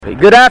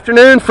Good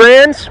afternoon,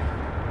 friends.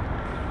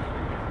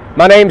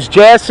 My name's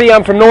Jesse.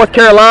 I'm from North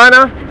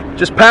Carolina,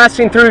 just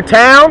passing through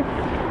town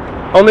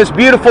on this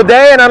beautiful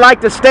day, and I'd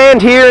like to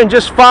stand here and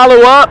just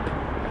follow up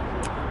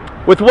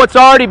with what's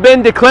already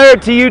been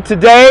declared to you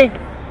today.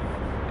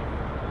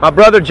 My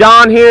brother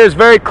John here has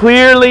very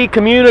clearly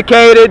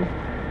communicated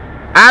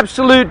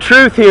absolute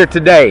truth here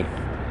today.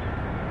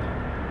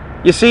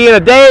 You see, in a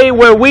day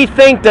where we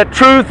think that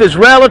truth is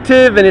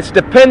relative and it's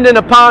dependent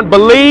upon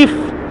belief,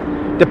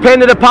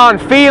 dependent upon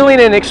feeling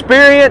and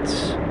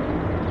experience,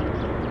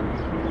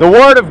 the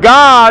Word of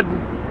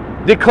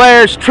God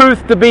declares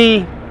truth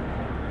to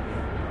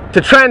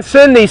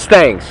transcend these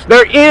things.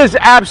 There is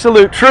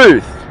absolute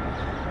truth.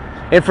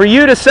 And for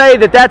you to say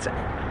that that's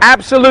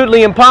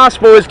absolutely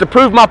impossible is to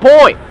prove my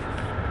point.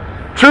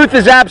 Truth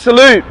is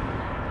absolute.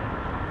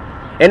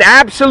 And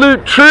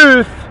absolute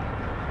truth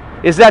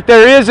is that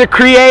there is a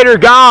Creator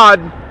God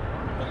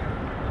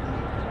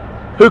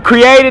who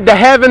created the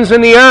heavens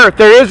and the earth.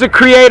 There is a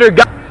Creator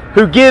God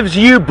who gives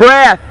you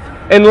breath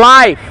and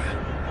life.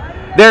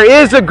 There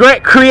is a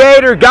great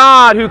Creator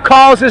God who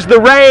causes the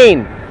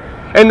rain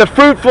and the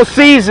fruitful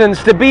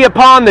seasons to be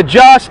upon the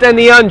just and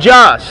the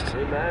unjust.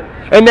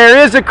 Amen. And there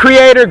is a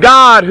Creator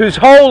God who's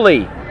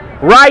holy,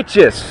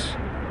 righteous,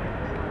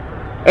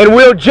 and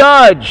will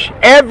judge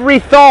every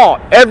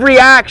thought, every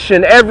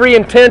action, every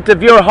intent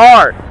of your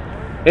heart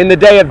in the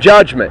day of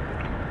judgment.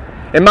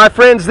 And my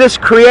friends, this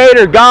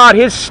Creator God,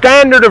 His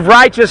standard of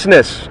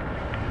righteousness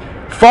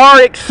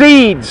far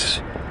exceeds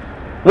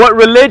what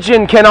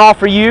religion can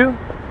offer you.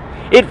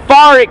 It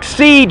far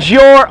exceeds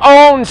your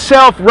own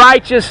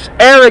self-righteous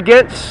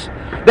arrogance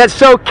that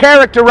so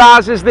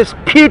characterizes this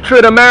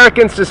putrid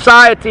American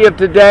society of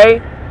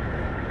today.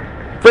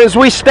 Friends,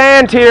 we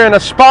stand here in a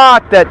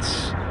spot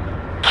that's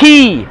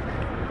key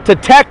to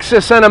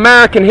Texas and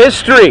American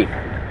history,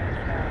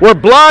 where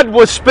blood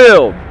was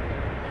spilled,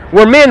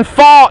 where men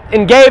fought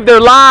and gave their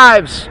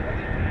lives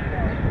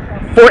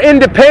for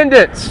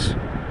independence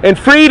and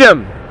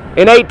freedom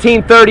in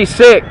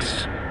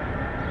 1836.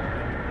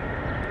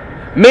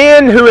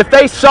 Men who, if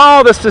they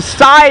saw the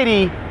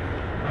society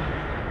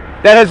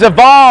that has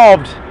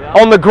evolved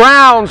on the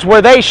grounds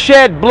where they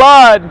shed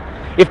blood,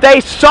 if they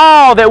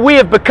saw that we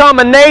have become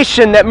a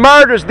nation that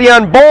murders the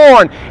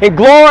unborn and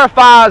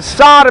glorifies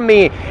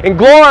sodomy and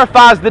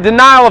glorifies the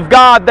denial of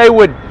God, they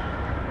would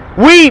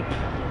weep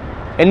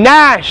and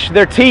gnash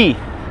their teeth.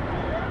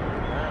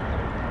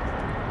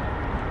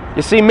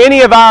 You see,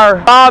 many of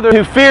our fathers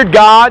who feared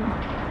God,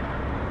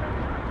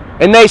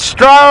 and they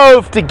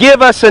strove to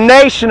give us a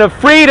nation of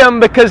freedom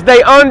because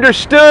they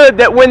understood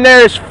that when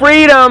there is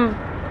freedom,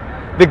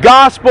 the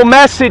gospel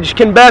message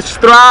can best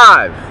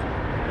thrive.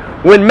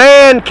 When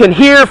man can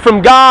hear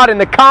from God in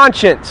the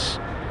conscience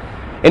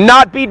and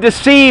not be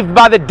deceived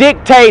by the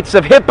dictates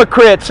of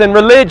hypocrites and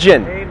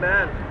religion.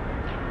 Amen.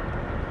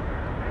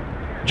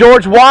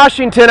 George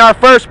Washington, our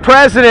first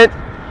president,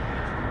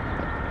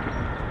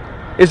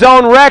 is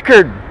on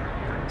record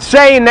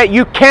saying that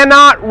you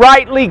cannot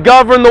rightly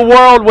govern the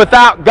world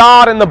without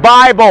God and the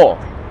Bible.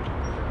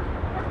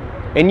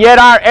 And yet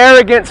our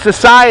arrogant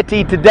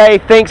society today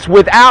thinks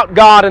without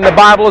God and the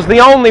Bible is the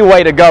only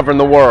way to govern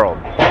the world.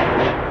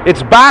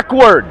 It's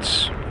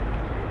backwards.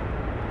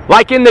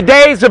 Like in the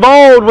days of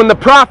old when the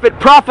prophet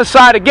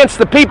prophesied against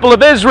the people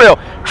of Israel,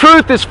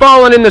 truth has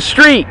fallen in the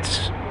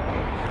streets.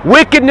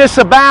 Wickedness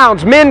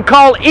abounds. Men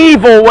call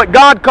evil what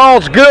God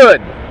calls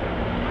good.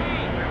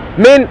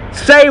 Men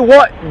say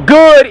what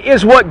good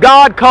is what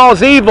God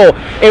calls evil.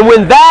 And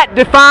when that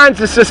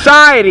defines a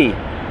society,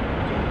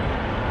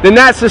 then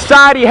that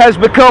society has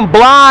become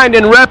blind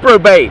and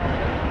reprobate.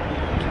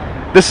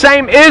 The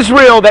same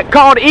Israel that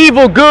called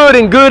evil good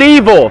and good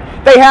evil.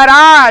 They had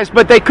eyes,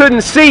 but they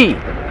couldn't see.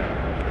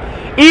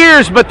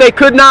 Ears, but they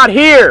could not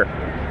hear.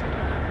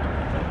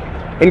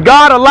 And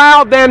God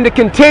allowed them to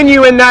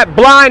continue in that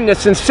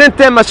blindness and sent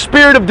them a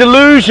spirit of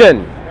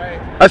delusion,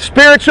 a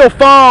spiritual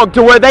fog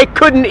to where they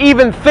couldn't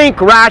even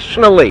think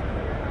rationally.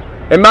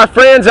 And my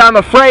friends, I'm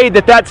afraid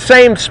that that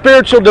same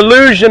spiritual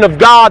delusion of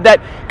God, that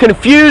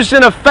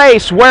confusion of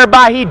face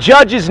whereby He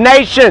judges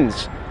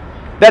nations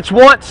that's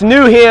once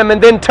knew Him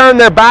and then turned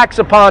their backs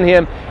upon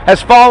Him,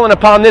 has fallen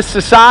upon this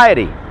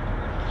society.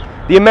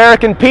 The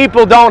American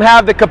people don't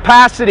have the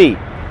capacity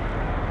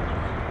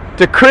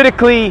to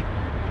critically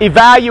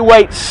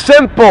evaluate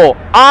simple,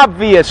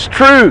 obvious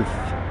truth.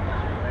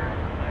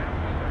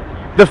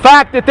 The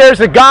fact that there's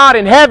a God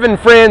in heaven,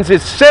 friends,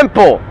 is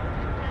simple,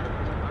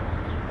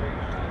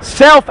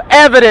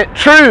 self-evident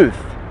truth.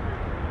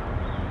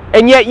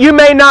 And yet you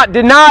may not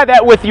deny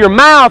that with your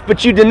mouth,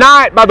 but you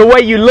deny it by the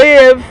way you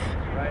live.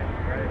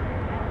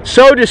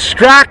 So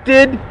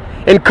distracted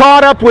and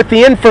caught up with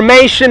the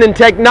information and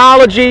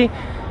technology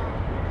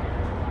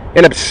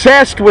and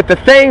obsessed with the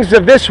things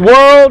of this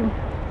world,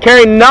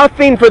 caring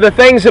nothing for the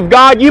things of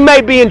God. You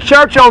may be in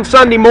church on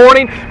Sunday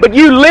morning, but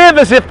you live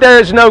as if there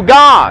is no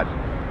God.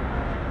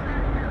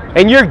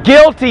 And you're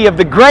guilty of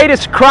the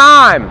greatest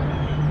crime,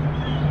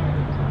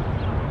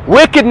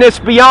 wickedness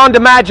beyond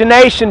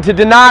imagination, to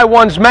deny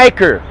one's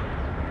Maker.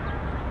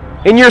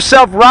 In your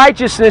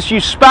self-righteousness, you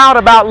spout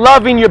about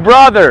loving your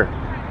brother,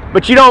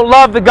 but you don't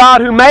love the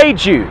God who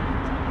made you.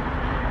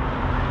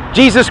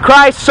 Jesus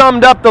Christ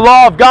summed up the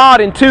law of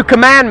God in 2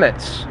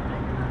 commandments.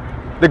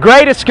 The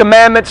greatest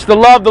commandment's to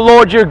love the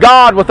Lord your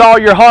God with all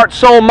your heart,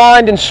 soul,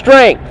 mind, and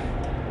strength.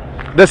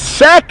 The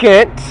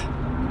second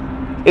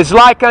is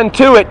like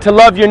unto it, to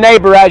love your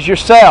neighbor as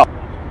yourself.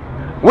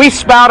 We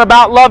spout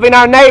about loving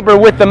our neighbor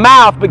with the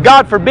mouth, but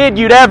God forbid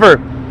you'd ever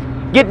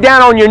get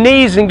down on your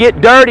knees and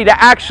get dirty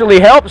to actually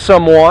help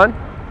someone.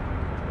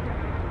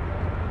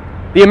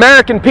 The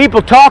American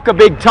people talk a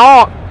big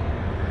talk,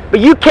 but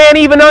you can't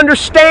even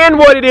understand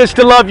what it is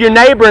to love your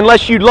neighbor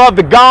unless you love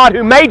the God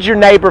who made your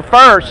neighbor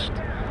first.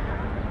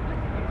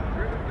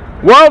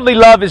 Worldly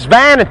love is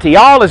vanity.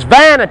 All is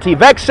vanity,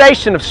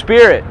 vexation of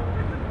spirit.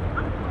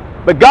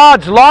 But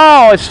God's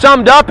law is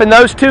summed up in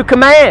those 2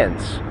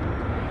 commands.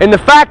 And the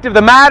fact of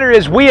the matter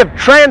is we have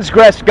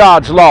transgressed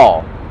God's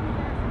law.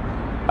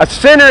 A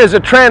sinner is a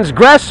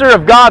transgressor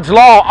of God's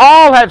law.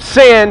 All have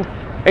sinned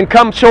and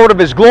come short of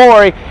His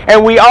glory,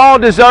 and we all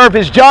deserve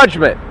His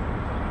judgment.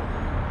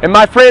 And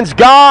my friends,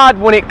 God,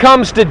 when it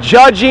comes to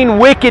judging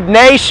wicked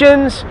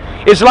nations,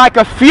 is like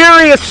a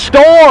furious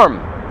storm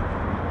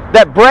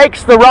that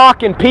breaks the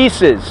rock in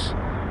pieces.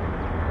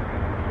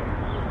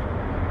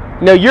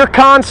 You know, your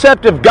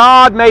concept of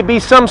God may be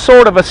some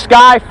sort of a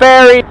sky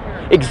fairy,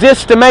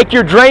 exists to make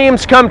your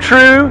dreams come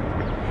true,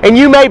 and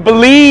you may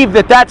believe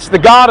that that's the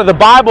God of the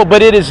Bible,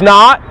 but it is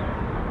not.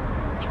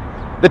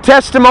 The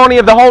testimony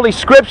of the Holy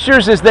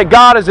Scriptures is that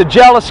God is a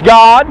jealous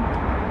God.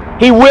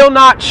 He will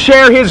not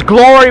share His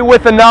glory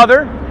with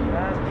another.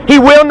 He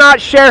will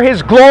not share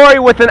His glory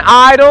with an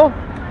idol.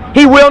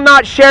 He will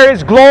not share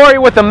His glory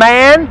with a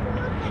man.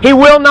 He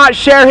will not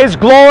share His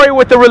glory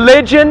with a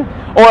religion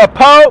or a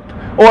pope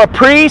or a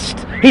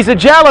priest. He's a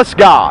jealous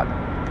God.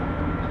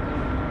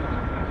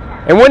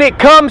 And when it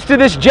comes to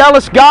this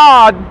jealous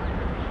God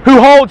who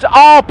holds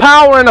all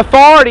power and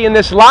authority in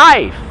this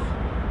life,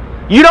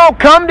 you don't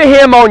come to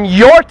Him on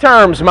your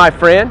terms, my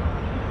friend.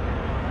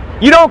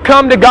 You don't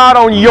come to God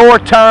on your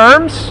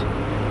terms.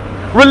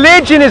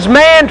 Religion is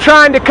man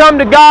trying to come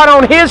to God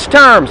on his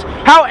terms.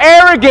 How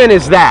arrogant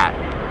is that?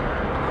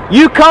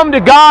 You come to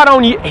God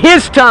on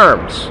His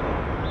terms.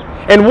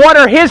 And what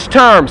are His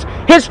terms?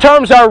 His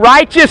terms are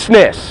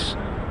righteousness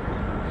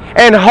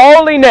and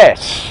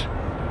holiness.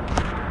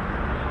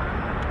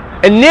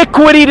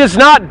 Iniquity does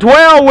not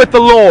dwell with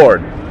the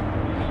Lord.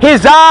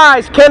 His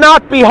eyes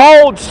cannot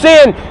behold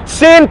sin.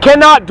 Sin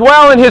cannot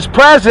dwell in His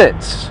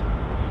presence.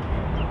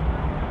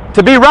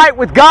 To be right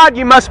with God,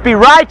 you must be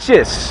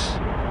righteous.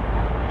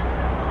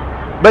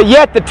 But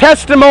yet the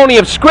testimony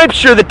of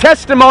Scripture, the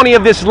testimony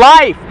of this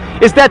life,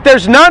 is that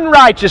there's none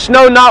righteous,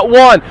 no, not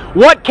one.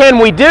 What can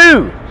we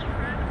do?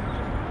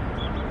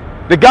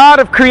 The God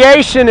of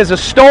creation is a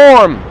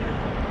storm,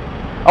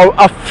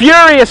 a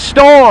furious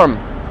storm,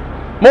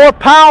 more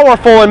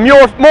powerful and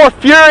more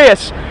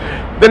furious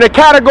than a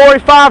Category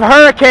 5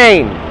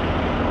 hurricane.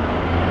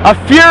 A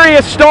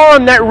furious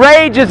storm that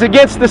rages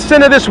against the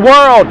sin of this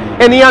world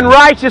and the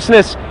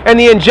unrighteousness and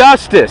the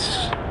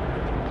injustice.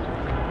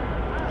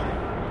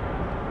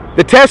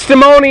 The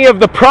testimony of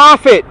the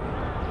prophet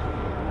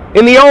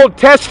in the Old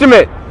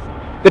Testament,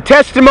 the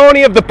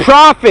testimony of the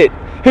prophet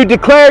who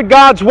declared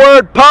God's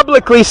word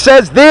publicly,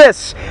 says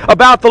this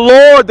about the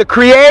Lord, the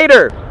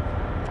Creator.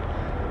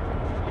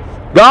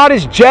 God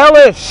is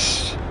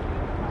jealous,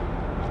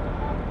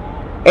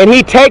 and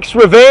He takes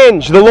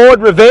revenge. The Lord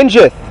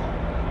revengeth.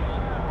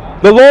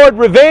 The Lord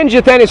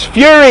revengeth and is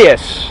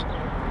furious.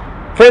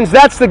 Friends,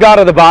 that's the God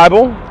of the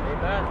Bible.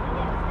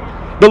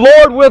 Amen. The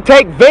Lord will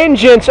take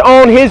vengeance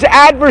on His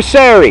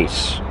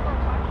adversaries.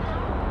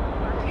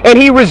 And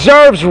He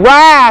reserves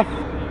wrath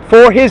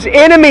for His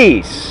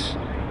enemies.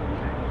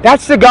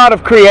 That's the God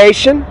of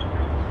creation.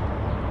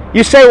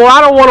 You say, well,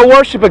 I don't want to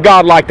worship a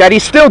God like that.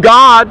 He's still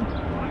God,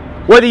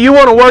 whether you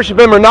want to worship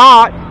Him or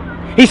not.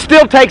 He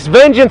still takes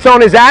vengeance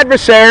on His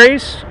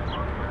adversaries.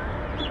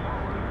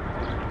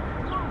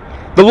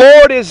 The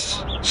Lord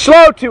is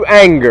slow to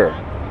anger.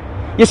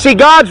 You see,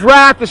 God's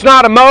wrath is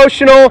not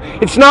emotional.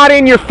 It's not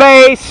in your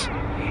face.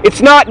 It's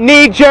not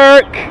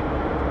knee-jerk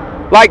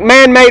like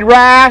man-made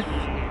wrath.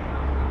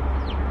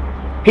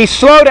 He's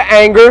slow to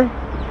anger,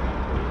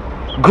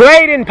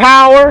 great in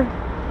power,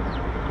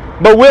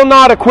 but will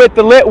not acquit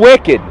the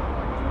wicked.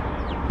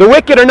 The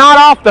wicked are not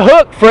off the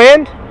hook,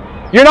 friend.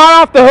 You're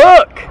not off the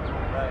hook.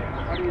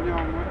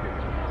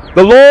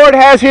 The Lord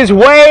has His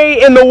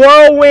way in the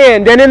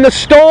whirlwind and in the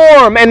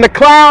storm, and the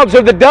clouds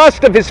are the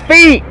dust of His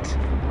feet.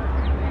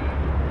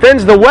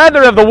 Friends, the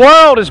weather of the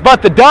world is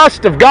but the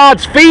dust of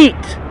God's feet.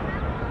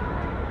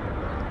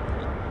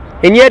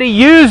 And yet He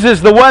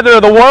uses the weather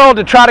of the world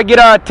to try to get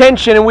our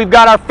attention, and we've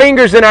got our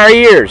fingers in our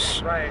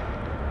ears. Right.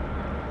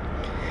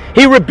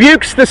 He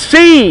rebukes the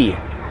sea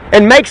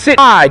and makes it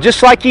dry,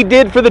 just like He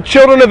did for the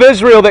children of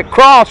Israel that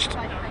crossed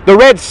the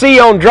Red Sea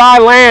on dry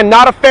land.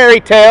 Not a fairy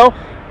tale,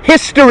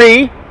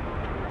 history.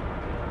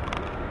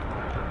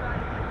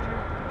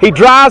 He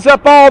dries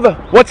up all the...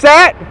 What's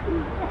that? I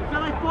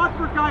said I fought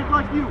for guys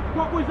like you.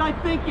 What was I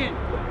thinking?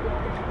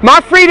 My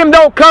freedom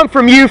don't come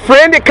from you,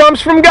 friend. It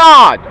comes from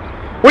God.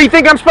 What, do you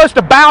think I'm supposed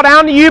to bow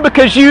down to you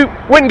because you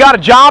went and got a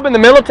job in the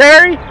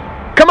military?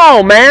 Come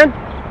on, man.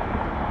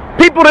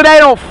 People today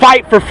don't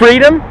fight for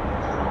freedom.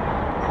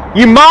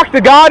 You mock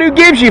the God who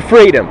gives you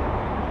freedom.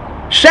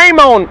 Shame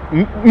on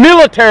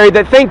military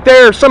that think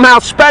they're somehow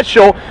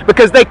special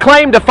because they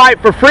claim to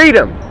fight for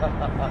freedom.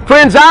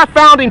 Friends, our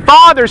founding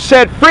fathers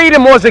said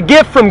freedom was a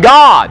gift from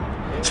God.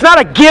 It's not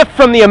a gift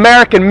from the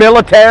American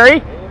military.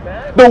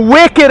 The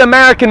wicked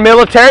American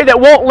military that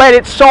won't let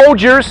its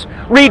soldiers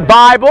read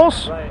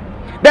Bibles,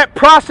 that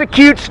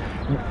prosecutes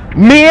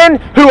men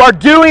who are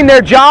doing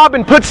their job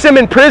and puts them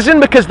in prison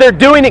because they're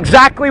doing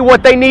exactly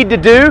what they need to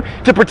do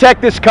to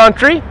protect this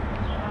country.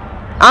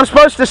 I'm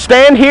supposed to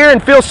stand here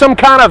and feel some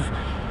kind of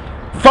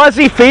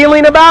fuzzy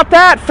feeling about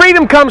that?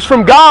 Freedom comes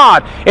from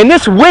God, and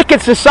this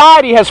wicked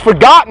society has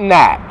forgotten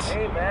that.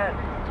 Amen.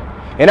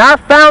 And our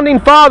founding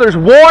fathers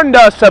warned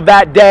us of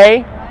that day.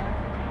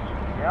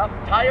 Yep,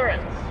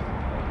 tyrants.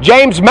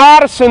 James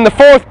Madison, the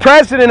 4th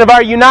President of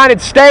our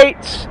United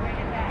States,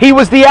 he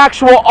was the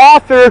actual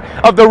author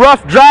of the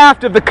rough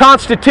draft of the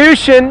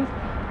Constitution,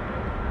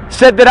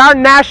 said that our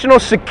national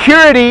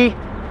security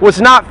was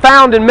not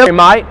found in military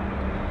might.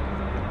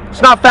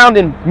 It's not found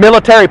in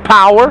military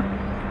power.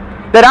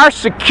 That our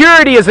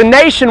security as a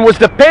nation was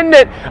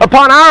dependent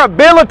upon our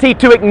ability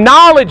to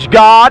acknowledge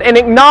God and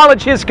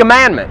acknowledge His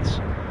commandments.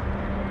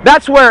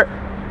 That's where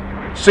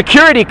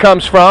security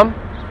comes from.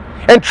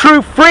 And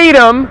true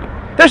freedom,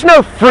 there's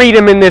no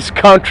freedom in this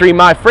country,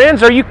 my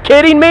friends. Are you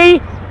kidding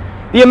me?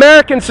 The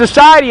American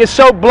society is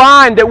so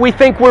blind that we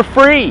think we're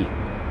free.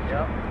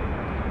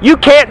 Yep. You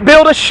can't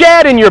build a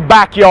shed in your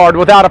backyard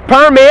without a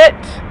permit.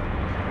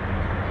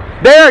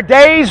 There are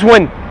days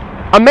when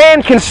a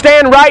man can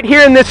stand right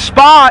here in this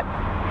spot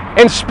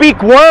and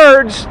speak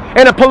words,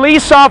 and a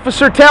police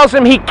officer tells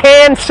him he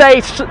can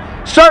say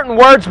certain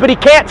words, but he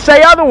can't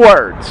say other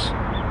words.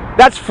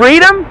 That's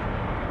freedom?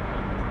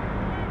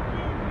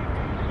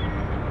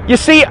 You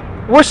see,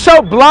 we're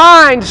so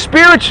blind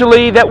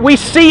spiritually that we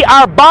see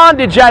our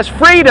bondage as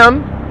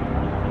freedom,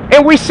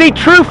 and we see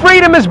true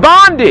freedom as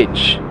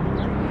bondage.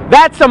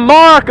 That's a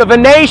mark of a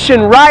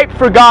nation ripe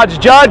for God's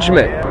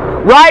judgment,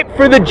 ripe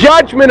for the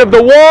judgment of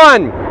the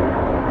one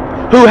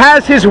who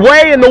has his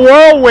way in the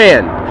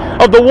whirlwind,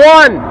 of the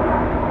one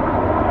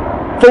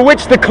for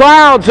which the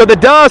clouds are the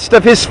dust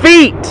of his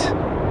feet.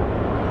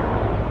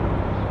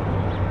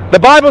 The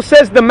Bible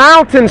says the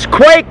mountains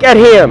quake at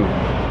him,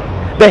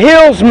 the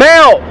hills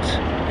melt,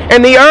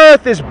 and the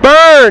earth is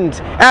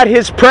burned at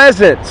his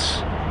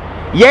presence.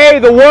 Yea,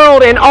 the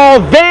world and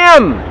all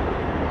them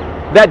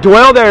that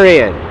dwell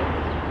therein.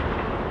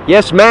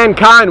 Yes,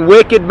 mankind,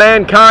 wicked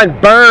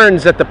mankind,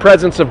 burns at the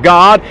presence of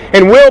God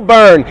and will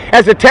burn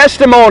as a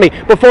testimony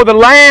before the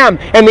Lamb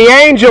and the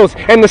angels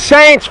and the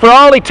saints for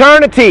all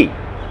eternity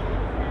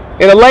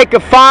in a lake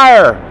of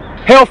fire,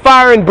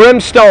 hellfire and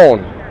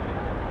brimstone.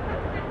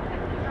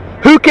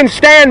 Who can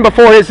stand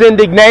before His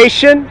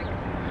indignation?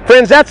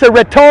 Friends, that's a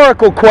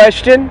rhetorical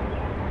question.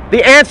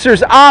 The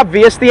answer's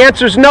obvious. The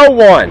answer's no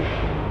one.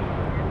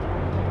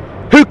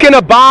 Who can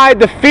abide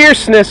the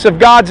fierceness of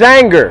God's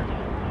anger?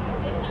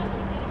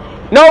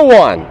 No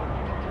one.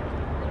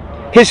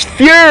 His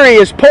fury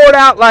is poured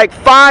out like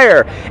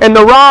fire, and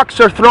the rocks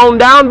are thrown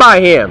down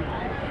by Him.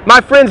 My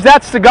friends,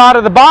 that's the God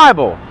of the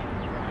Bible.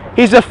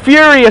 He's a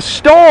furious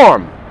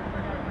storm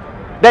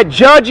that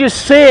judges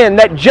sin,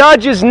 that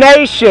judges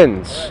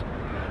nations,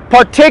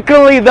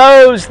 particularly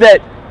those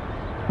that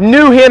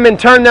knew Him and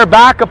turned their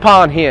back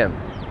upon Him.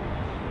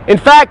 In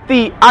fact,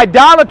 the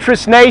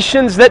idolatrous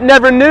nations that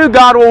never knew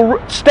God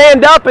will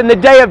stand up in the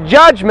day of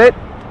judgment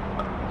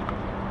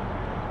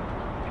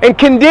and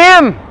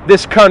condemn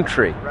this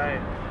country. Right.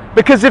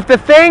 Because if the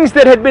things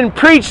that had been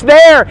preached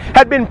there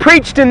had been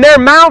preached in their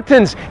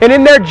mountains and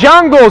in their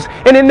jungles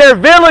and in their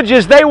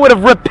villages, they would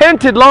have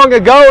repented long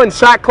ago in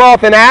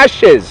sackcloth and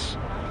ashes.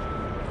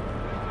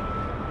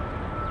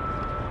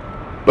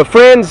 But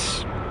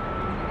friends,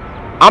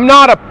 I'm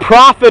not a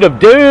prophet of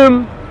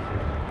doom.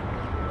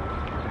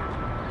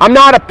 I'm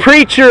not a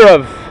preacher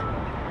of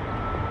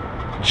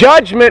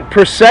judgment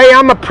per se.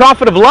 I'm a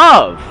prophet of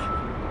love.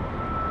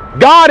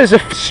 God is a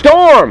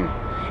storm,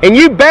 and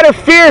you better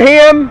fear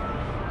Him.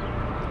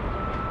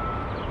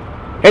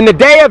 And the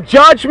day of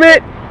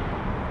judgment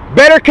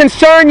better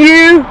concern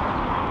you,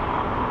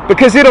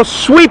 because it'll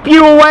sweep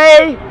you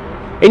away,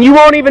 and you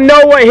won't even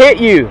know what hit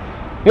you.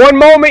 One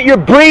moment you're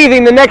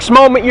breathing, the next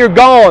moment you're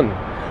gone.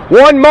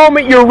 One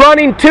moment you're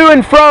running to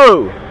and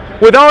fro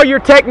with all your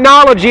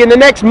technology, and the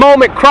next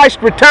moment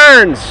Christ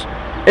returns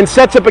and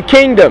sets up a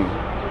kingdom.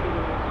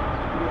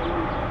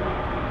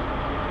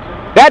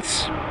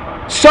 That's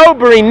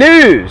sobering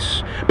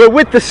news. But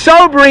with the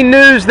sobering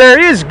news, there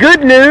is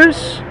good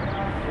news.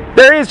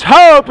 There is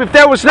hope. If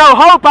there was no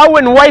hope, I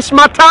wouldn't waste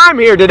my time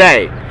here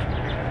today.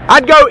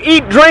 I'd go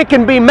eat, drink,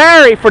 and be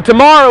merry, for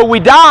tomorrow we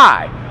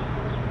die.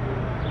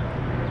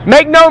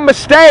 Make no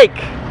mistake,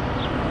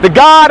 the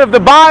God of the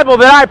Bible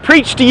that I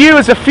preach to you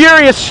is a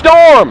furious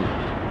storm.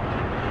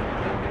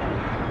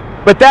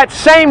 But that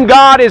same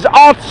God is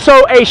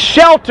also a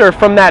shelter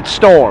from that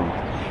storm.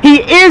 He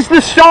is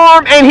the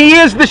storm and He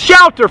is the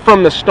shelter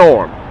from the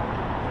storm.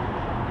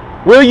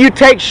 Will you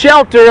take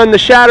shelter under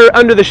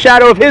the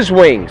shadow of His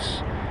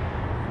wings?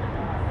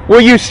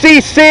 Will you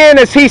see sin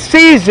as He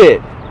sees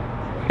it?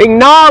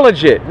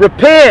 Acknowledge it,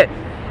 repent,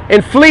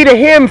 and flee to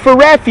Him for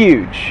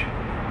refuge.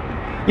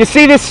 You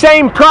see, this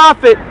same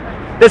prophet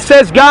that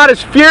says God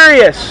is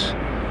furious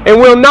and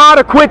will not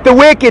acquit the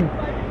wicked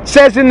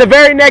says in the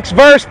very next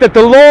verse that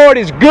the Lord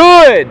is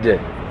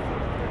good.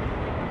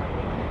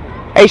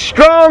 A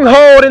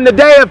stronghold in the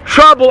day of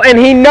trouble, and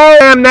He knows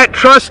them that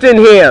trust in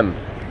Him.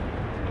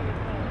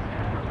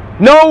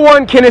 No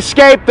one can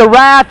escape the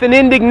wrath and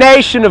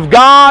indignation of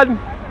God,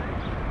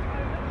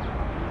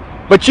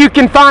 but you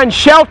can find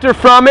shelter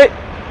from it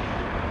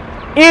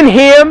in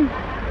Him.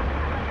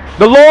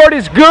 The Lord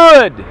is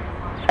good,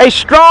 a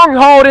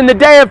stronghold in the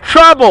day of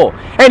trouble,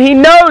 and He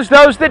knows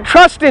those that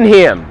trust in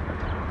Him.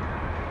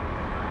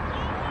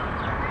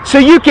 So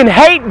you can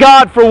hate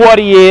God for what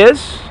He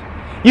is.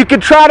 You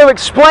can try to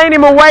explain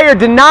Him away or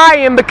deny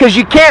Him because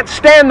you can't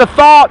stand the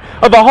thought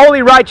of a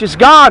holy, righteous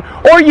God.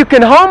 Or you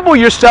can humble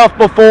yourself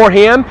before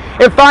Him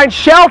and find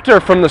shelter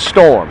from the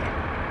storm.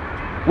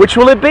 Which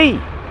will it be?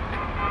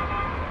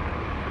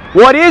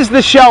 What is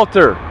the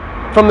shelter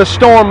from the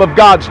storm of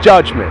God's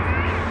judgment?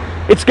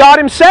 It's God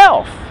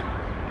Himself.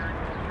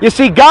 You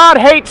see, God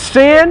hates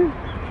sin.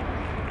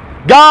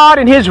 God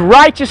in His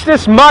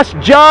righteousness must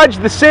judge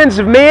the sins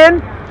of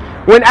men.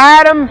 When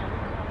Adam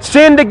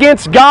sinned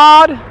against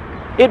God,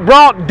 it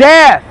brought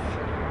death.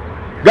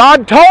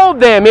 God told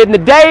them, in the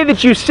day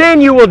that you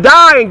sin, you will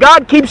die, and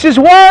God keeps His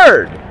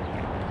word.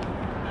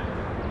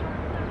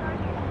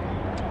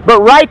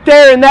 But right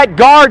there in that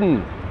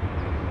garden,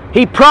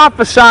 He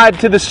prophesied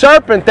to the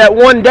serpent that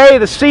one day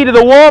the seed of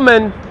the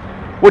woman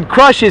would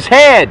crush his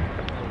head.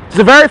 It's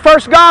the very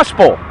first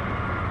gospel,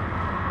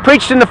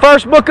 preached in the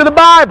first book of the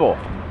Bible.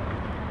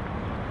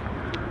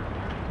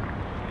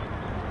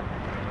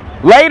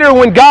 Later,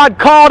 when God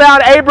called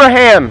out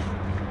Abraham,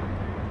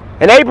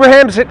 and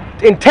Abraham's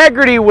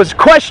integrity was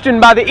questioned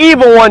by the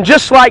evil one,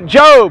 just like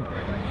Job,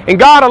 and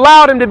God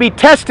allowed him to be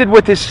tested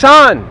with his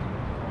son,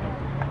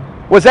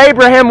 was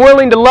Abraham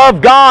willing to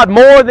love God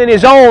more than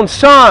his own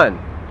son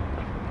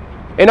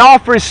and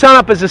offer his son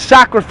up as a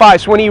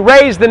sacrifice? When he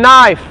raised the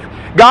knife,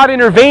 God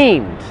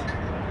intervened.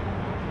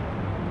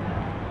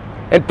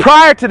 And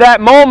prior to that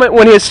moment,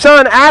 when his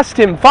son asked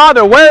him,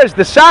 "Father, where is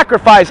the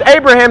sacrifice?"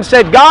 Abraham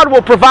said, "God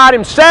will provide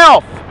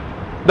Himself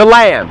the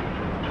lamb."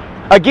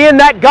 Again,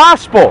 that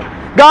gospel.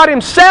 God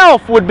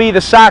Himself would be the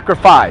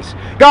sacrifice.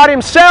 God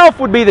Himself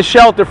would be the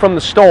shelter from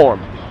the storm.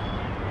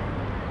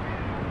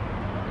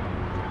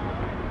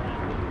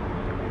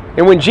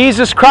 And when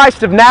Jesus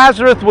Christ of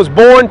Nazareth was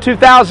born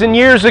 2,000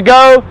 years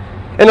ago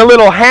in a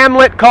little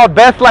hamlet called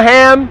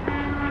Bethlehem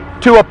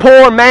to a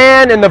poor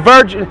man and the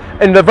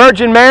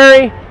Virgin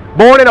Mary,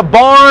 born in a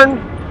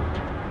barn,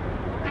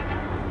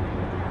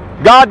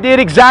 God did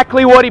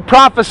exactly what He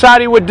prophesied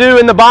He would do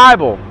in the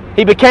Bible.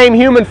 He became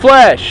human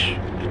flesh.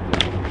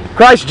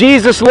 Christ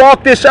Jesus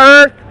walked this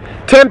earth,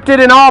 tempted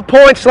in all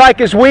points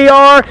like as we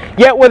are,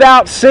 yet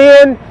without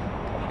sin.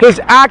 His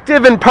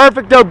active and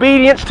perfect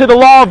obedience to the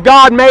law of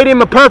God made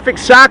Him a perfect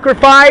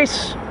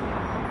sacrifice.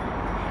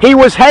 He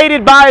was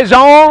hated by His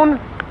own,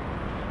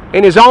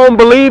 and His own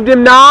believed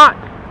Him not.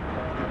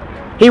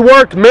 He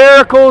worked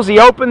miracles. He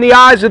opened the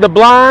eyes of the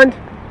blind.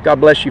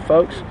 God bless you,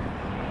 folks.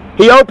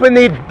 He opened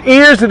the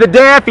ears of the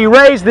deaf. He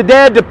raised the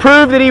dead to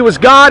prove that He was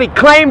God. He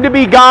claimed to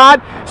be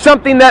God,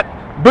 something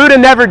that Buddha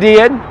never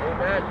did.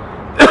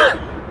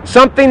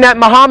 Something that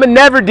Muhammad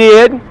never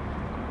did.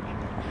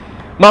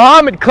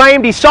 Muhammad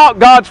claimed he sought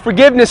God's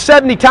forgiveness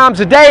 70 times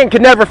a day and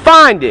could never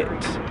find it.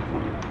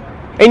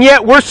 And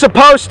yet we're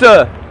supposed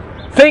to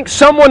think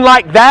someone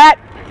like that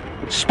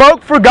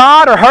spoke for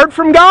God or heard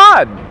from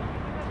God.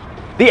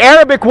 The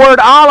Arabic word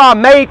Allah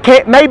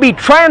may be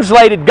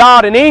translated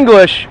God in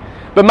English,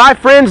 but my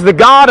friends, the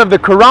God of the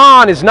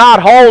Quran is not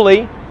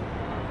holy.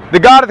 The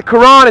God of the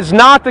Quran is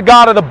not the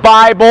God of the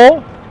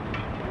Bible.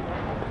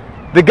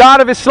 The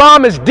God of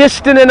Islam is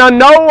distant and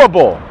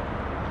unknowable.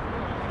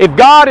 If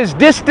God is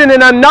distant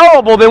and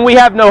unknowable, then we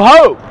have no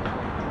hope.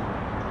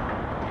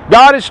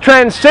 God is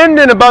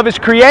transcendent above His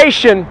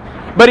creation,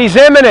 but He's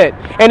immanent.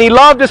 And He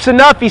loved us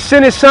enough, He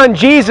sent His Son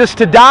Jesus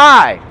to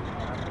die.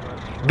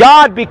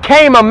 God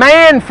became a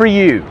man for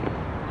you.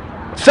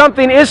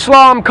 Something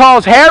Islam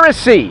calls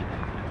heresy.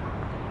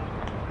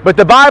 But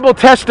the Bible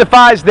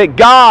testifies that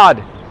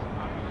God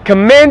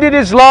commended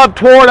His love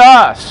toward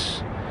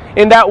us,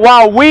 in that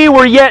while we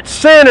were yet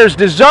sinners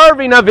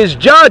deserving of His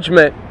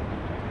judgment,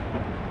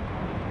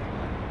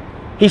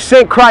 He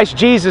sent Christ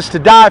Jesus to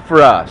die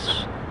for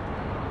us.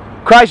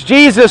 Christ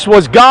Jesus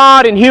was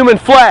God in human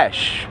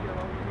flesh.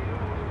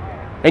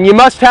 And you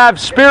must have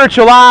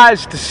spiritual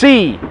eyes to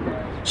see,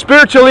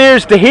 spiritual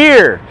ears to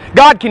hear.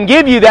 God can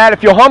give you that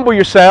if you'll humble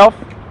yourself.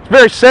 It's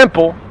very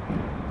simple.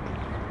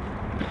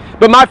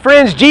 But my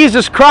friends,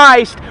 Jesus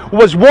Christ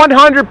was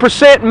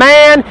 100%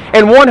 man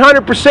and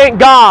 100%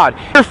 God.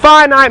 Your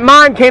finite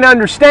mind can't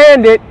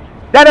understand it.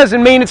 That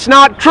doesn't mean it's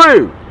not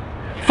true.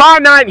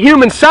 Finite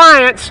human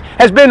science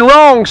has been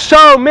wrong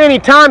so many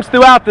times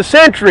throughout the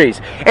centuries,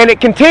 and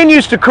it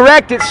continues to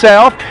correct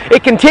itself.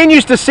 It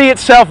continues to see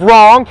itself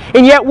wrong,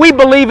 and yet we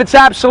believe it's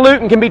absolute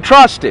and can be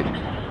trusted.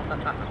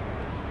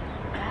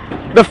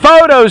 The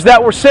photos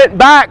that were sent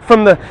back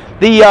from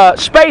the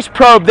space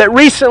probe that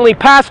recently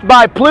passed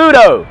by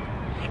Pluto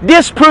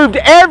disproved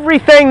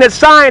everything that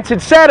science had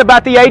said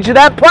about the age of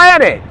that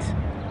planet.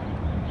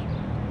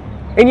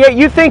 And yet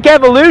you think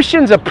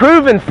evolution's a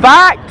proven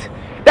fact?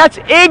 That's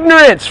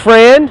ignorance,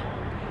 friend.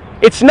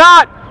 It's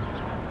not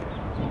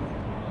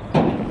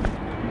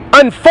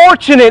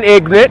unfortunate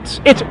ignorance,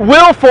 it's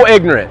willful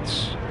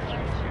ignorance.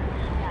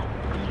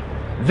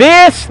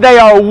 This they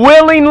are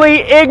willingly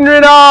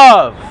ignorant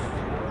of,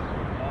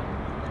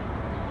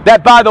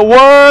 that by the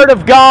word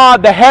of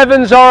God the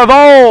heavens are of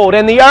old,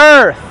 and the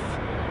earth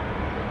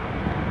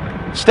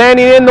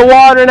standing in the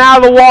water and out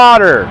of the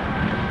water.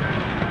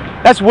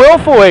 That's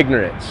willful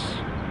ignorance.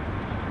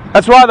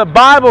 That's why the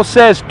Bible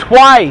says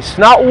twice,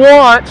 not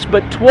once,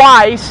 but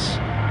twice,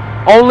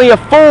 only a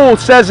fool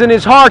says in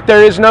his heart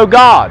there is no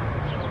God.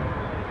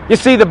 You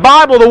see, the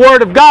Bible, the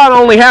Word of God,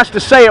 only has to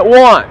say it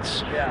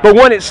once. But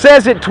when it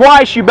says it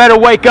twice, you better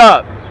wake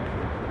up.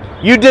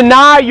 You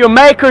deny your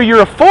Maker,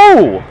 you're a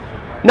fool.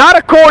 Not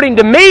according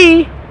to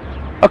me,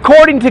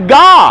 according to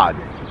God.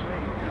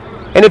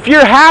 And if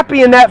you're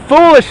happy in that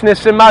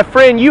foolishness, then my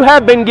friend, you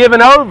have been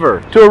given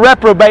over to a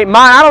reprobate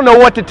mind. I don't know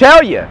what to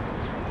tell you.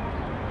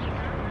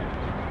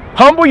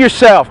 Humble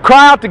yourself.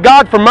 Cry out to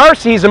God for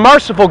mercy. He's a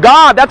merciful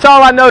God. That's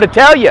all I know to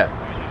tell you.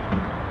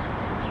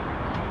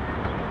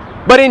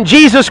 But in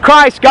Jesus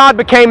Christ, God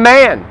became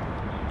man.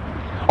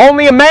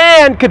 Only a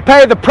man could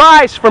pay the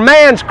price for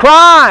man's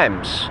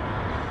crimes.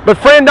 But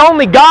friend,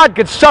 only God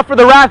could suffer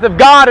the wrath of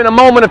God in a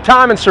moment of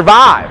time and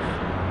survive.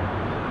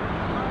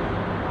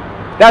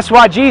 That's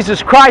why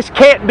Jesus Christ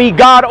can't be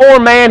God or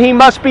man. He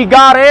must be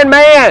God and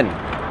man.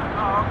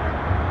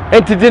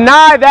 And to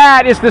deny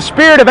that is the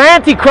spirit of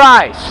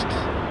Antichrist.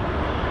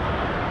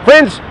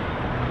 Friends,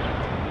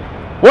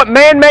 what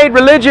man-made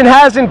religion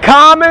has in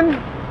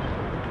common,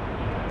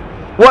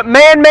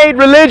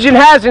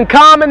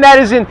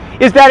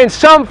 is that in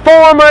some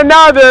form or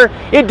another,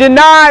 it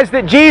denies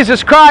that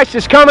Jesus Christ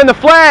has come in the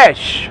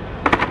flesh.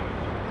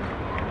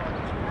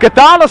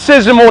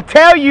 Catholicism will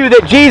tell you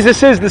that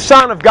Jesus is the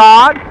Son of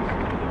God.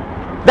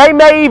 They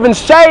may even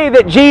say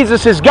that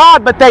Jesus is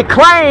God, but they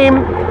claim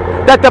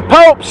that the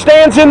Pope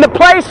stands in the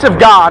place of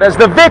God as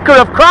the vicar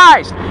of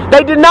Christ.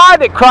 They deny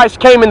that Christ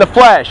came in the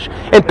flesh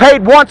and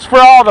paid once for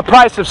all the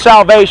price of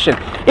salvation.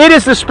 It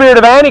is the spirit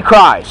of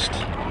Antichrist.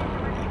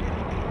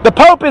 The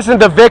Pope isn't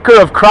the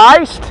vicar of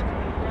Christ.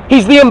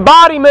 He's the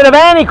embodiment of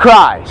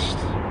Antichrist.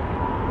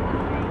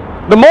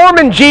 The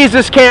Mormon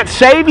Jesus can't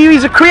save you.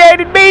 He's a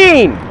created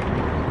being.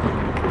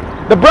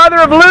 The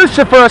brother of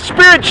Lucifer, a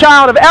spirit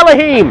child of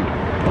Elohim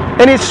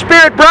and his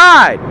spirit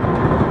bride.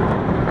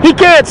 He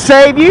can't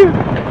save you.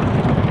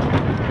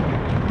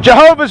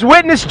 Jehovah's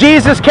Witness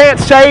Jesus can't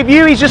save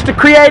you. He's just a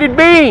created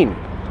being.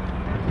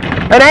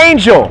 An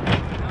angel.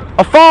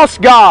 A false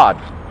god.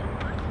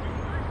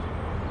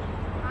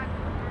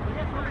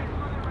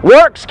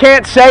 Works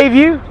can't save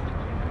you.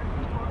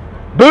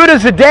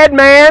 Buddha's a dead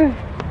man.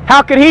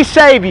 How could he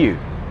save you?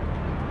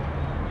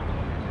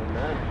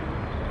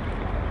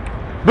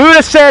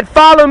 Buddha said,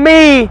 "Follow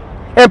me,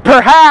 and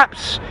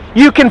perhaps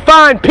you can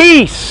find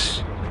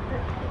peace."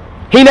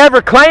 He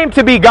never claimed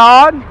to be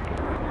God.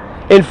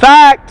 In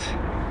fact,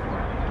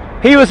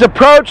 he was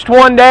approached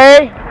one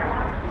day,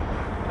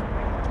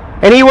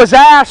 and he was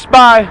asked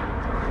by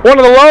one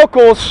of the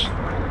locals,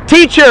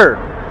 "Teacher,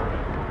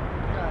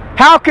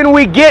 how can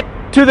we get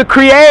to the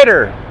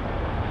Creator?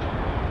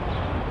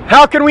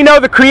 How can we know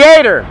the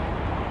Creator?"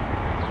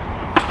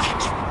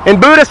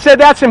 And Buddha said,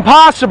 "That's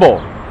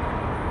impossible.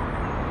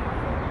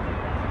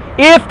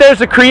 If there's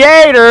a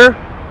Creator,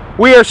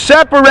 we are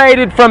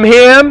separated from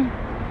Him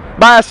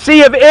by a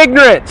sea of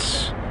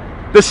ignorance,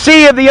 the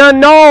sea of the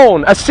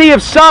unknown, a sea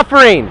of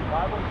suffering.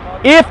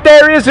 If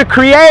there is a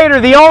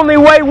Creator, the only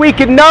way we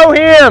can know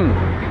Him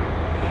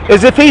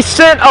is if He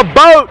sent a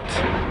boat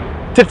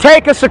to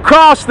take us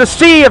across the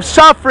sea of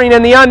suffering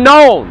and the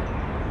unknown."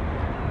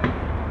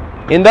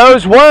 In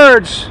those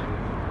words,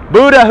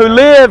 Buddha, who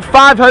lived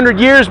 500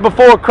 years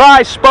before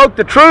Christ, spoke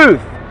the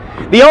truth.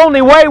 The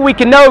only way we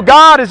can know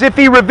God is if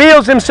He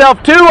reveals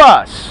Himself to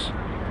us.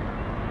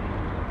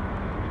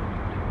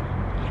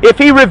 If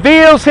He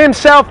reveals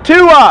Himself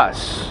to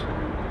us.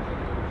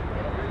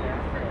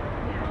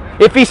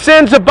 If He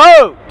sends a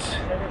boat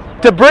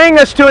to bring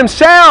us to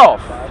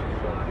Himself.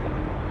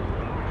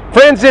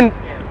 Friends, in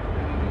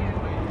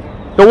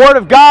the Word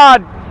of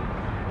God,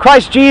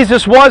 Christ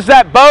Jesus was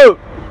that boat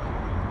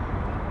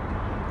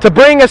to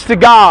bring us to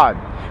God.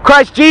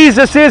 Christ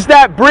Jesus is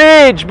that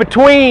bridge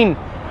between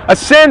a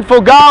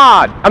sinful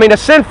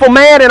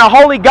man and a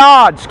holy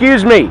God,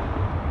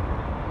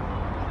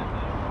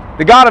 The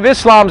The God of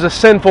Islam is a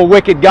sinful,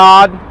 wicked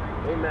God.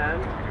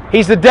 Amen.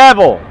 He's the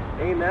devil.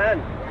 Amen.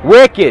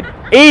 Wicked,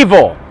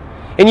 evil.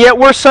 And yet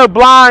we're so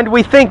blind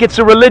we think it's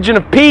a religion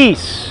of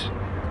peace.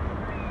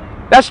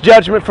 That's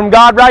judgment from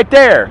God right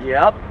there.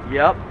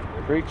 Yep.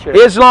 Preach it.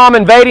 Islam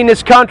invading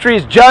this country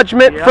is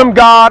judgment from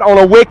God on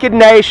a wicked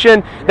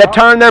nation that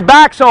turned their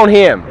backs on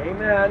Him.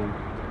 Amen.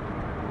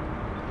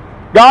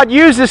 God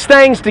uses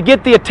things to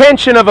get the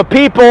attention of a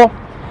people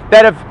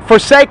that have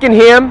forsaken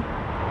Him.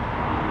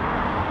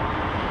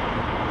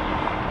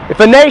 If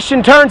a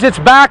nation turns its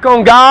back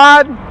on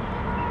God,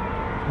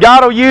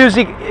 God will use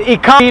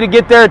economy to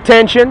get their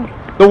attention.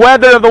 The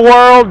weather of the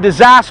world,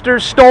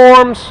 disasters,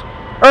 storms,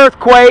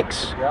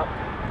 earthquakes. Yep.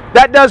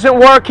 That doesn't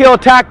work, He'll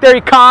attack their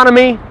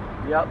economy.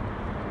 Yep.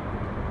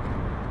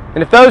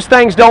 And if those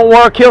things don't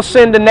work, He'll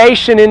send a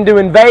nation in to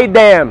invade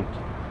them.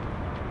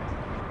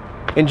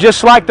 And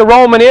just like the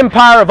Roman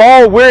Empire of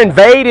old, we're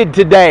invaded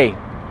today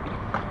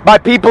by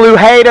people who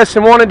hate us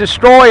and want to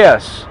destroy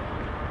us.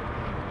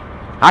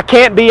 I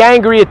can't be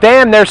angry at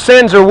them. Their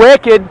sins are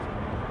wicked.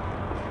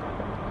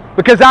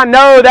 Because I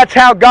know that's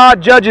how God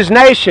judges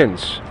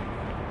nations.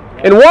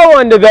 And woe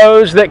unto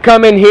those that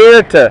come in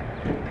here to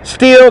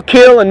steal,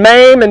 kill, and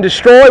maim and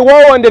destroy.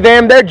 Woe unto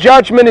them. Their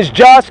judgment is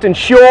just and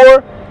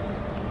sure.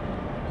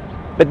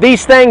 But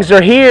these things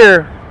are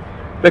here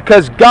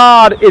because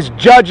God is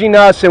judging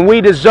us and we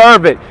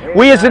deserve it.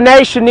 We as a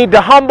nation need to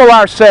humble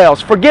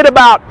ourselves. Forget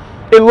about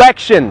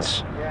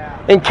elections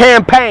and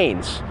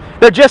campaigns.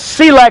 They're just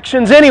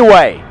selections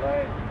anyway.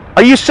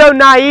 Are you so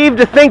naive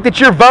to think that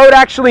your vote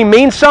actually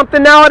means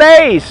something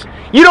nowadays?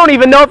 You don't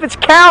even know if it's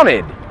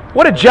counted.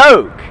 What a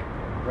joke.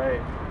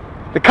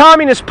 The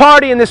Communist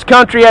Party in this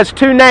country has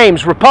two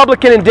names,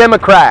 Republican and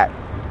Democrat.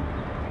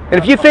 And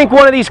if you think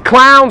one of these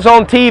clowns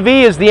on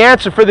TV is the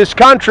answer for this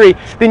country,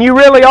 then you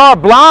really are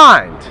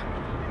blind.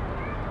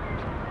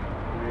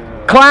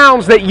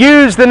 Clowns that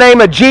use the name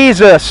of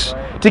Jesus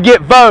to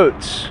get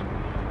votes.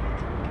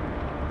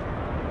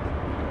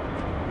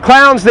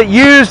 Clowns that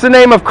use the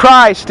name of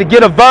Christ to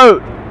get a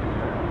vote.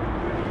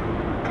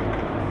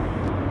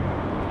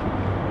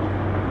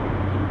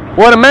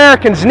 What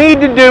Americans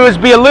need to do is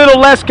be a little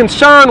less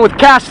concerned with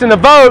casting a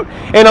vote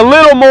and a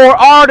little more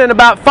ardent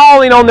about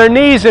falling on their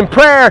knees in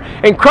prayer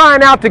and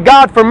crying out to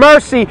God for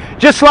mercy,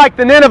 just like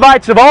the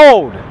Ninevites of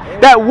old,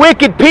 that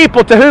wicked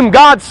people to whom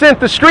God sent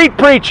the street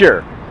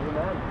preacher.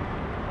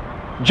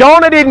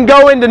 Jonah didn't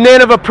go into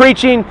Nineveh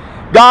preaching,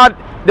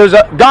 there's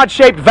a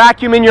God-shaped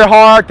vacuum in your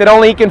heart that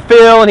only He can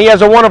fill, and He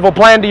has a wonderful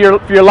plan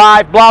for your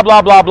life, blah,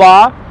 blah, blah,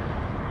 blah.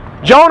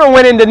 Jonah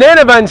went into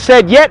Nineveh and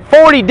said, "Yet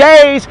 40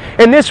 days,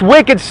 and this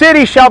wicked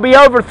city shall be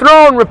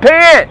overthrown.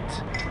 Repent."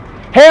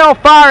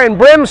 Hellfire and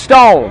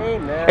brimstone.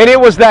 Amen. And it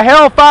was the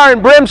hellfire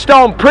and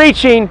brimstone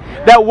preaching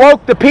that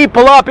woke the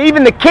people up,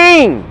 even the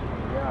king.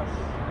 Yes.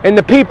 And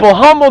the people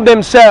humbled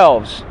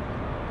themselves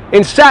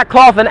in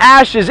sackcloth and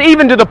ashes,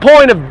 even to the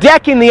point of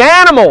decking the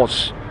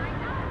animals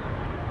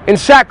in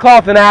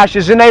sackcloth and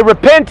ashes. And they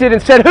repented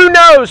and said, "Who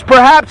knows,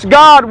 perhaps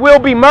God will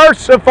be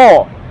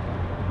merciful."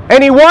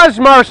 And He was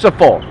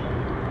merciful.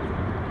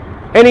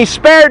 And He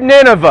spared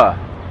Nineveh.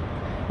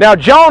 Now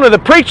Jonah, the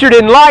preacher,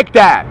 didn't like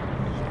that.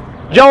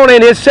 Jonah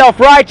in his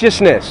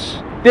self-righteousness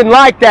didn't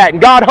like that.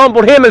 And God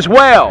humbled him as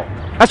well.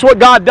 That's what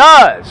God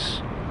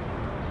does.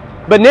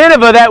 But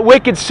Nineveh, that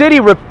wicked city,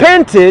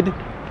 repented,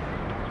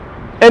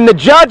 and the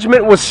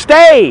judgment was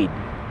stayed.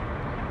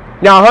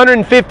 Now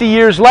 150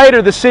 years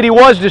later, the city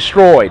was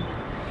destroyed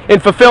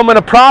in fulfillment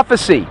of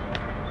prophecy.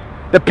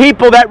 The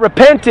people that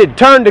repented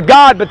turned to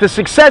God, but the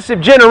successive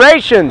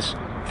generations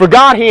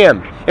forgot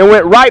Him and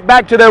went right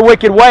back to their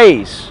wicked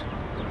ways.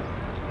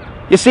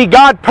 You see,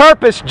 God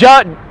purposed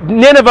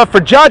Nineveh for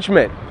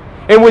judgment.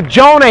 And with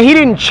Jonah, He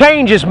didn't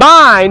change his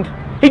mind.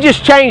 He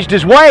just changed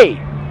his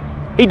way.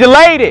 He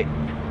delayed it.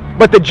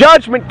 But the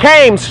judgment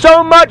came,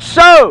 so much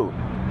so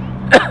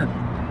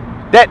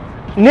that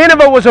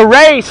Nineveh was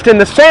erased in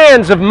the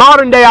sands of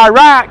modern-day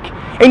Iraq,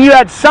 and you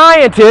had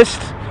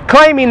scientists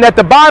claiming that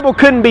the Bible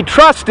couldn't be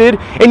trusted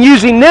and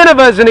using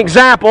Nineveh as an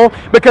example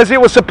because it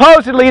was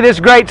supposedly this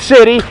great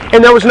city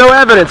and there was no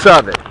evidence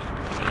of it.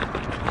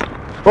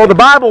 Well, the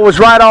Bible was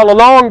right all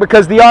along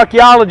because the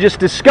archaeologists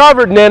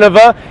discovered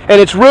Nineveh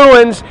and its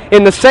ruins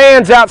in the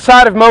sands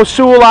outside of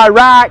Mosul,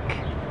 Iraq,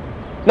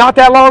 not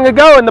that long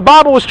ago, and the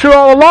Bible was true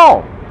all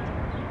along.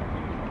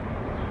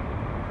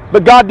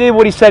 But God did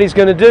what He said He's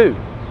going to do.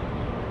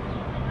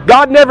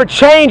 God never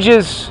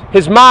changes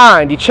His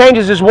mind. He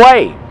changes His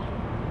way.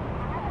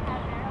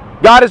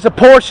 God has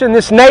apportioned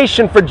this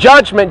nation for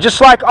judgment, just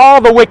like all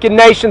the wicked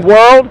nations in the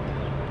world.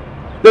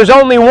 There's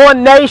only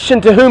one nation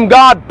to whom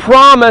God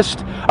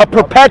promised a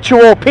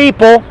perpetual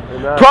people,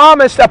 Amen.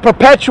 Promised a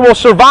perpetual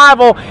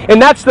survival,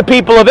 and that's the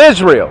people of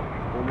Israel.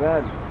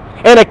 Amen.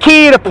 And a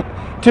key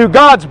to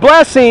God's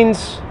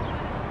blessings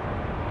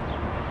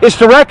is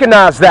to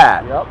recognize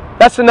that. Yep.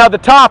 That's another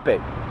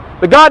topic.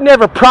 But God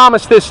never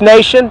promised this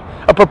nation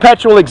a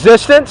perpetual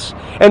existence,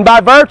 and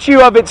by virtue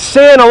of its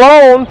sin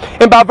alone,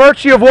 and by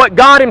virtue of what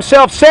God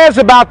Himself says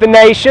about the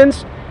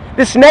nations,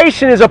 this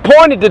nation is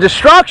appointed to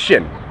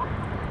destruction.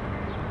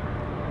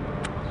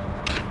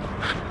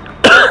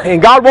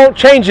 And God won't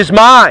change His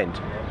mind.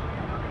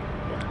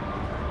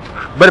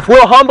 But if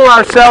we'll humble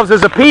ourselves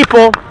as a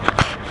people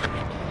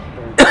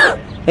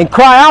and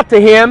cry out to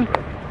Him,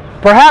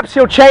 perhaps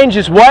He'll change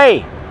His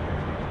way.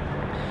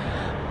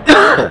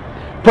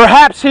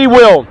 Perhaps He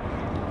will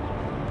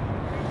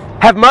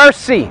have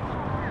mercy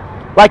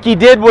like He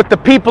did with the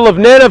people of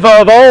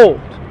Nineveh of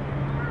old.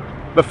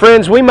 But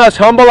friends, we must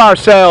humble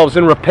ourselves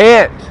and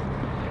repent.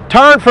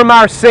 Turn from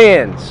our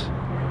sins.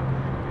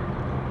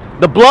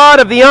 The blood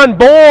of the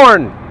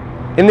unborn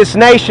in this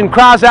nation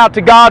cries out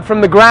to God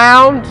from the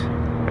ground.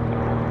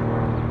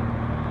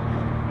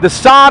 The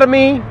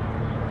sodomy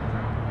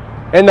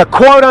and the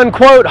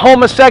quote-unquote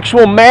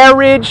homosexual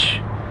marriage,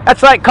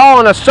 that's like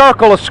calling a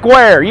circle a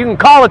square. You can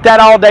call it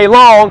that all day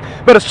long,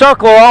 but a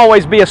circle will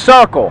always be a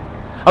circle.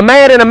 A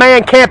man and a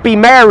man can't be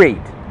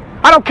married.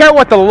 I don't care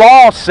what the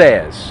law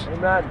says.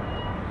 Amen.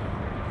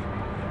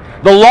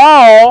 The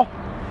law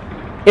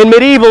in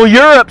medieval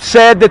Europe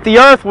said that the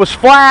earth was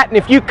flat, and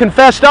if you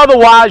confessed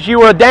otherwise, you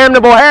were a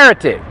damnable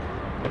heretic.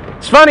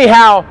 It's funny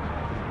how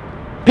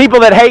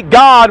people that hate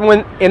God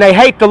and they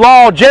hate the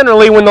law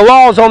generally, when the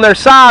law is on their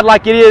side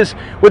like it is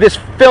with this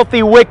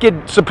filthy,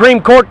 wicked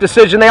Supreme Court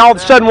decision, they all of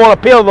a sudden want to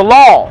appeal the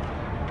law.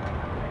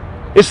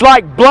 It's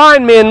like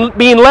blind men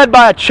being led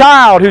by a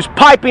child who's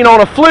piping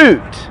on a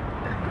flute.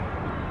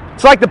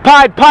 It's like the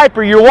Pied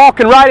Piper. You're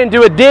walking right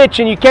into a ditch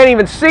and you can't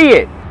even see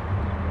it.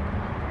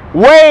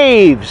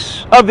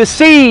 Waves of the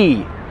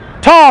sea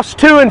toss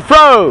to and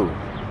fro,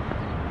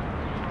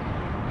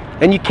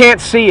 and you can't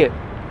see it.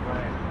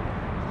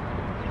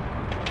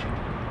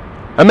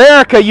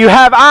 America, you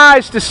have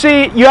eyes to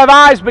see, you have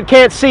eyes but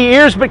can't see,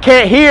 ears but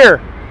can't hear,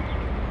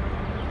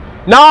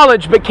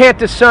 knowledge but can't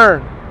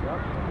discern.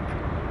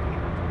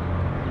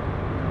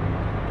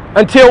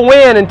 Until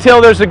when? Until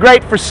there's a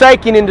great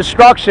forsaking and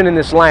destruction in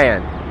this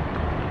land.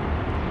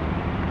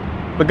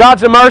 But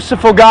God's a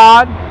merciful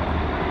God.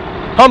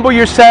 Humble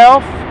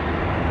yourself.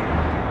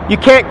 You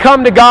can't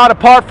come to God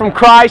apart from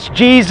Christ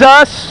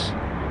Jesus.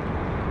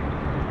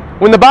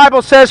 When the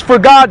Bible says, for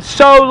God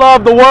so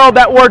loved the world,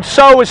 that word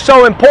so is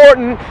so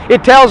important.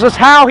 It tells us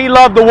how He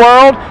loved the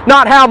world,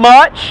 not how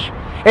much.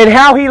 And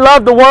how He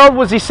loved the world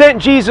was He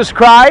sent Jesus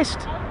Christ.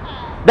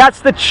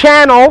 That's the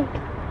channel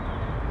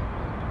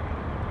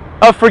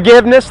of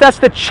forgiveness. That's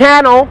the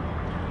channel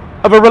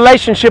of a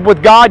relationship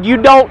with God. You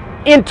don't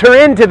enter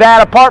into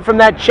that apart from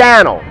that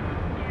channel.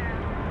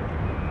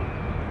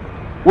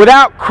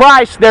 Without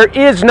Christ, there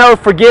is no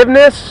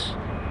forgiveness.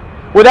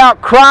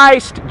 Without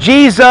Christ,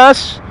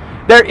 Jesus,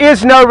 there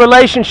is no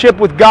relationship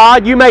with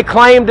God. You may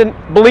claim to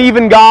believe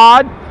in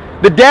God.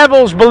 The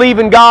devils believe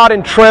in God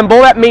and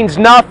tremble. That means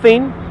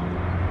nothing.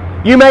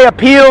 You may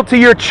appeal to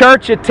your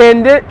church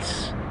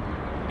attendance.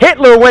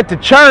 Hitler went to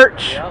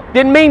church.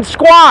 Didn't mean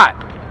squat.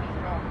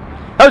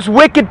 Those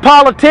wicked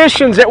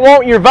politicians that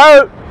want your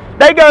vote,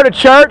 they go to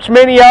church,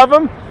 many of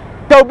them.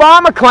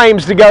 Obama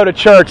claims to go to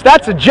church.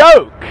 That's a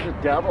joke. The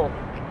devil.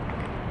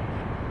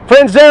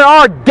 Friends, there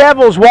are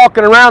devils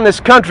walking around this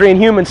country in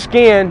human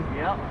skin.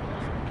 Yep.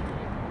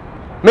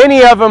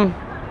 Many of them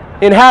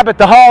inhabit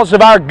the halls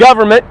of our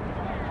government.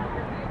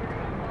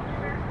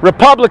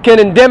 Republican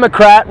and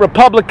Democrat,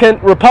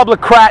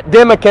 Republicrat,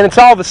 Democrat, it's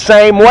all the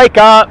same. Wake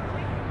up.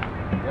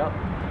 Yep.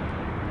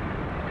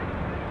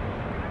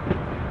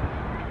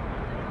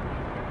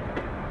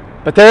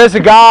 But there is a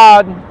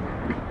God.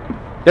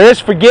 There is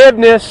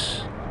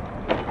forgiveness.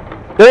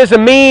 There is a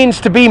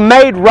means to be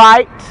made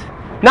right.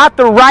 Not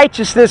the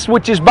righteousness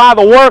which is by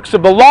the works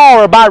of the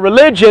law or by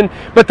religion,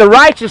 but the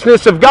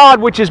righteousness of God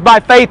which is by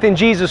faith in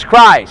Jesus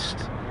Christ.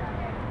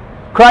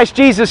 Christ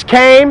Jesus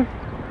came,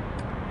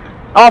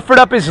 offered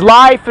up His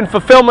life in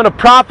fulfillment of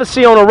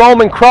prophecy on a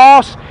Roman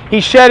cross.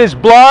 He shed His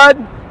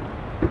blood.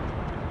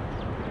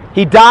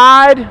 He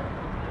died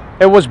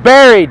and was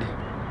buried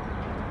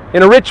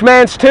in a rich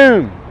man's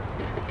tomb.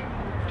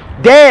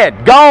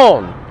 Dead,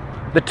 gone.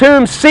 The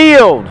tomb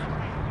sealed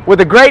with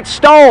a great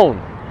stone.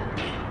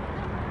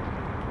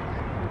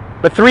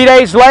 But 3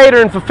 days later,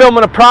 in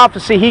fulfillment of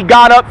prophecy, He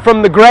got up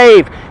from the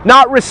grave.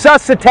 Not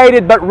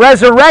resuscitated, but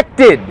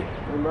resurrected.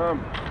 Amen.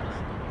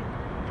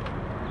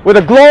 With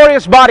a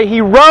glorious body,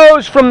 He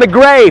rose from the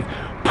grave,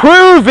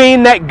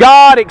 proving that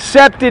God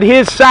accepted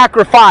His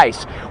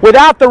sacrifice.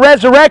 Without the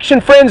resurrection,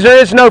 friends, there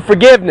is no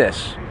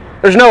forgiveness.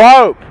 There's no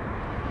hope.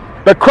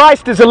 But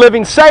Christ is a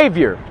living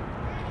Savior.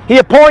 He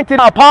appointed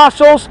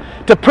apostles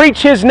to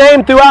preach His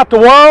name throughout the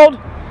world.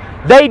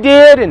 They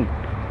did, and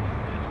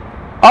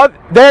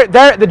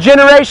the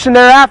generation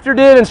thereafter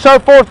did, and so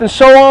forth and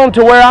so on,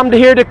 to where I'm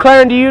here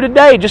declaring to you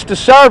today, just a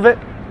servant.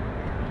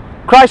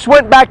 Christ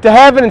went back to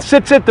heaven and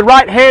sits at the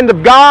right hand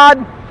of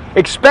God,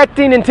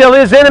 expecting until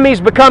His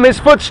enemies become His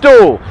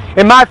footstool.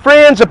 And my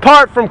friends,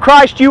 apart from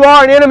Christ, you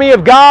are an enemy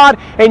of God,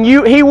 and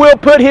He will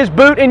put His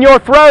boot in your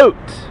throat.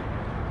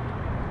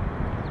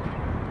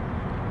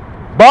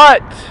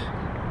 But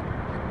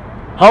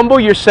humble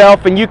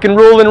yourself and you can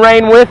rule and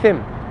reign with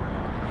Him.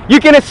 You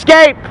can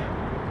escape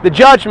the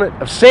judgment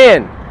of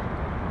sin.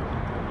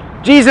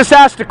 Jesus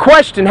asked a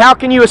question, how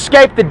can you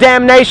escape the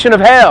damnation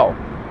of hell?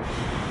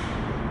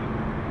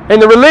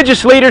 And the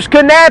religious leaders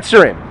couldn't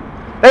answer him.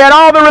 They had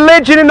all the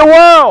religion in the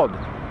world.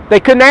 They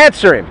couldn't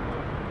answer him.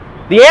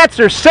 The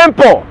answer is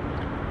simple.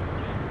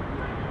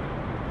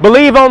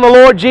 Believe on the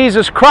Lord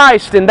Jesus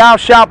Christ, and thou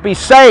shalt be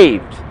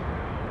saved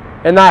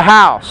in thy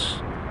house.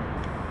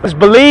 This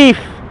belief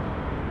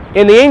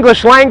in the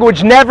English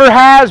language never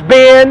has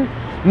been,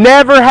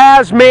 never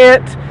has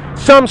meant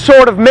some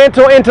sort of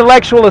mental,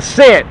 intellectual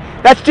assent.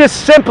 That's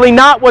just simply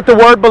not what the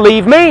word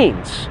believe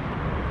means.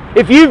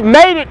 If you've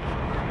made it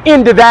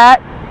into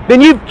that,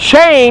 then you've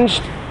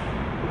changed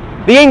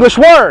the English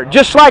word,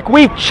 just like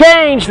we've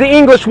changed the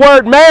English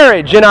word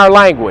marriage in our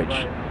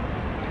language.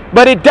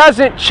 But it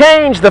doesn't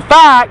change the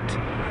fact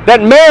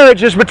that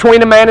marriage is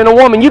between a man and a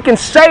woman. You can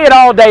say it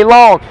all day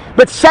long,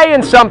 but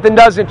saying something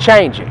doesn't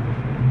change it.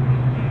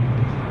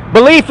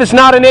 Belief is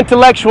not an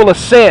intellectual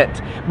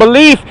assent.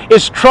 Belief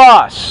is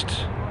trust.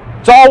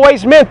 It's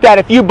always meant that.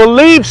 If you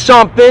believe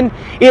something,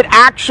 it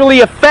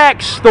actually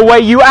affects the way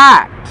you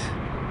act.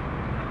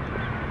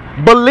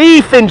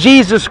 Belief in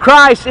Jesus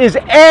Christ is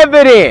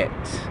evident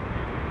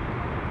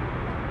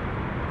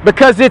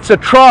because it's a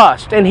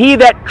trust. And he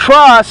that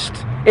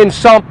trusts in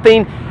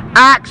something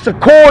acts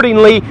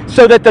accordingly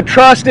so that the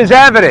trust is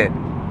evident.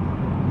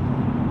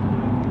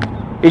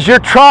 Is your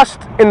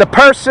trust in the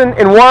person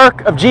and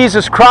work of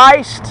Jesus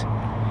Christ?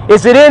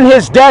 Is it in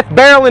His death,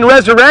 burial, and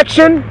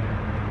resurrection?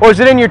 Or is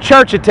it in your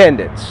church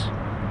attendance?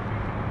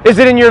 Is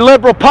it in your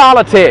liberal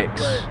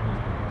politics?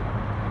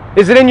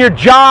 Is it in your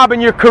job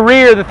and your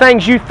career, the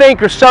things you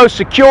think are so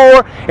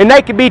secure and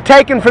they can be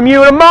taken from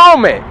you in a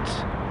moment?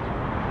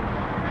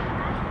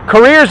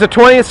 Career is a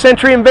 20th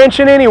century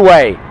invention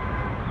anyway.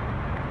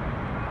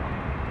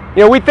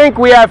 You know, we think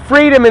we have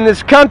freedom in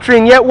this country,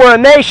 and yet we're a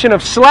nation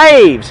of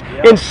slaves,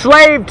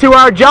 enslaved to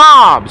our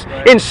jobs,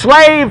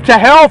 enslaved to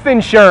health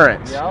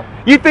insurance.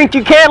 You think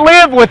you can't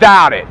live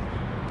without it.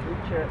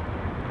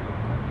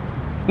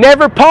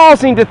 Never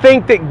pausing to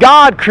think that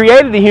God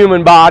created the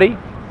human body.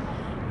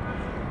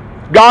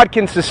 God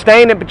can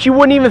sustain it, but you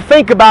wouldn't even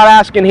think about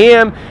asking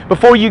Him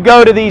before you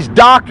go to these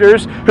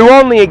doctors who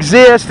only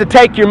exist to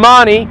take your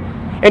money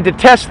and to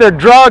test their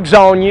drugs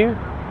on you.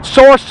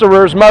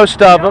 Sorcerers,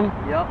 most of them.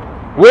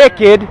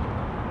 Wicked.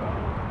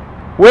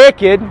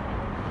 Wicked.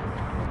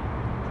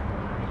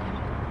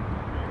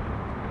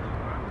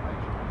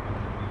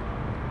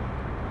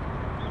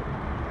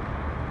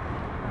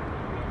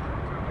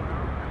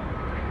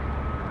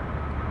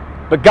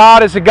 But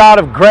God is a God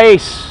of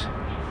grace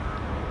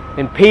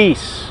and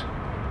peace.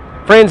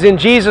 Friends, in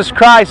Jesus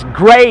Christ,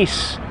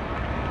 grace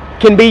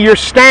can be your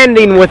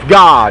standing with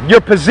God, your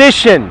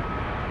position.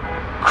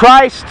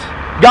 Christ,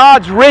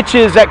 God's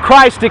riches at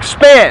Christ's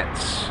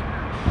expense.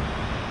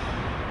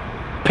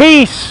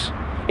 Peace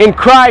in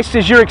Christ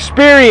is your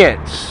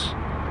experience.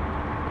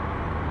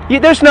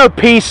 There's no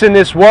peace in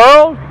this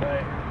world.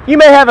 You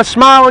may have a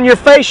smile on your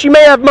face, you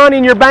may have money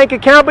in your bank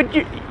account, but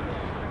you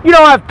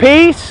don't have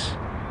peace.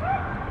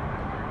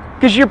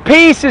 Because your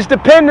peace is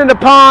dependent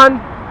upon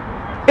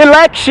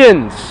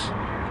elections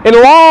and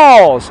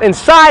laws and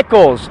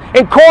cycles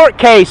and court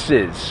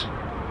cases.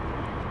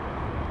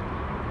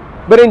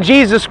 But in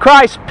Jesus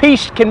Christ,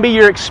 peace can be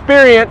your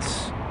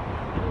experience,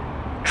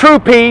 true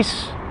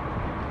peace,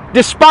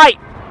 despite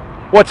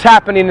what's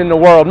happening in the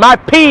world. My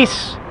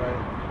peace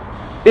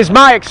is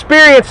my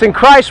experience in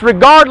Christ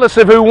regardless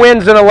of who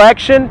wins an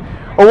election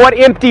or what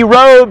empty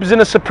robes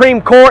in a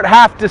Supreme Court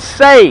have to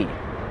say,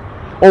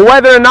 or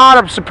whether or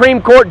not a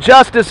Supreme Court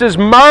justice is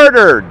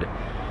murdered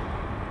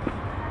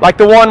like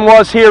the one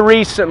was here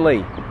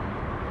recently.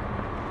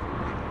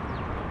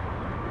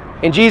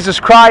 In Jesus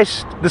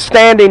Christ, the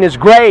standing is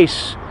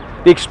grace,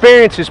 the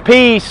experience is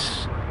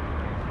peace,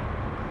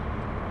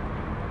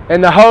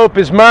 and the hope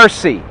is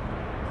mercy.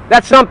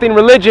 That's something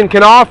religion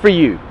can offer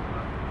you.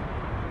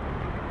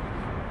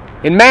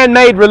 In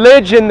man-made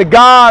religion, the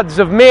gods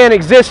of men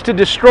exist to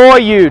destroy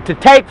you, to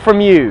take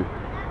from you,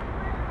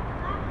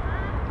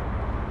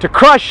 to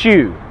crush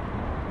you.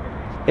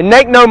 And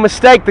make no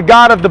mistake, the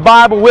God of the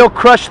Bible will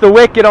crush the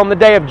wicked on the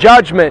day of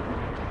judgment.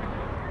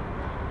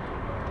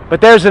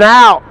 But there's an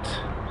out.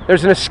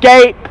 There's an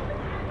escape.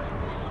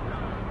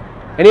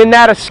 And in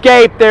that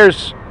escape,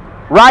 there's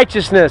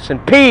righteousness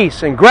and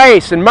peace and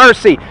grace and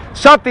mercy,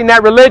 something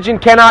that religion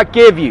cannot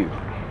give you.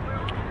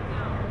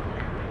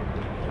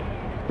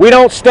 We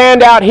don't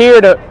stand out here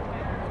to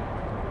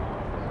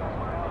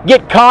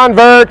get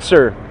converts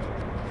or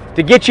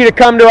to get you to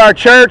come to our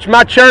church.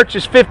 My church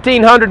is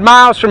 1,500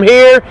 miles from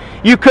here.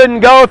 You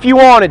couldn't go if you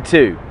wanted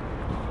to.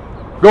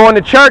 Going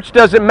to church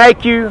doesn't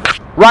make you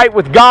right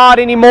with God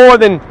any more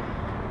than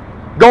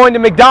going to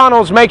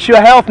McDonald's makes you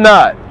a health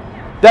nut.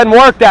 Doesn't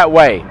work that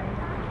way.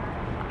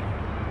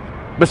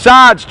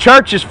 Besides,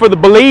 church is for the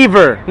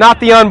believer,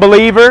 not the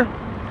unbeliever.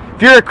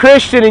 If you're a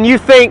Christian and you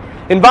think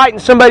inviting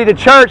somebody to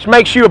church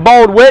makes you a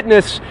bold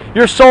witness,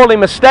 you're sorely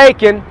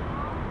mistaken.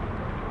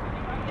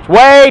 There's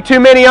way too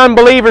many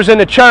unbelievers in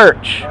the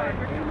church.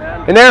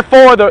 And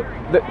therefore,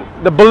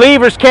 the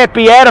believers can't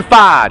be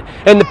edified.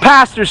 And the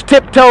pastors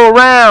tiptoe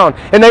around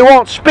and they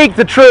won't speak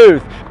the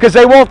truth because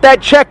they want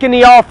that check in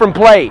the offering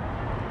plate.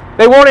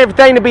 They want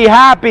everything to be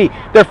happy.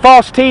 They're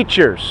false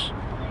teachers.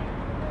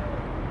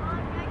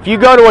 If you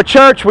go to a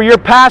church where your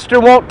pastor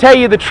won't tell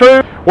you the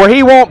truth, where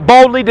he won't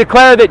boldly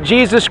declare that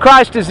Jesus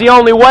Christ is the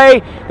only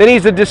way, then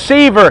he's a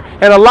deceiver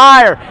and a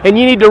liar, and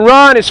you need to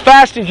run as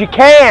fast as you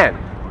can.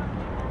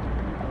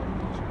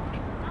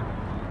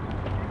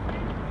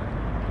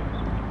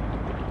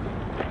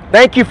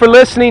 Thank you for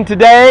listening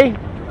today.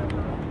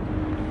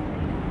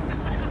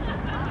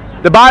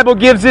 The Bible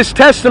gives this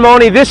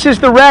testimony. This is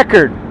the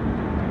record.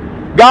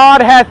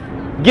 God hath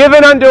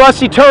given unto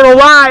us eternal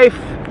life,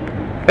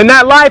 and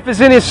that life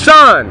is in His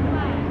Son.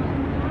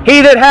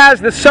 He that has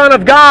the Son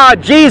of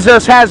God,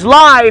 Jesus, has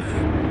life.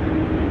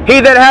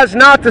 He that has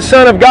not the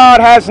Son of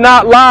God has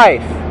not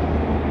life.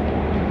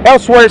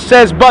 Elsewhere it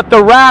says, but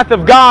the wrath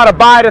of God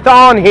abideth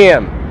on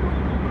him.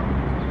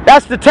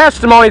 That's the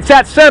testimony. It's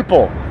that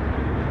simple.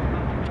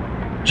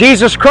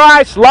 Jesus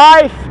Christ,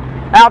 life.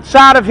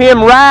 Outside of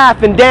Him,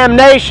 wrath and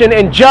damnation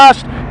and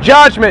just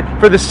judgment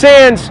for the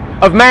sins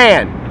of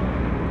man.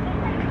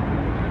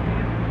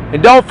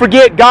 And don't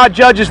forget, God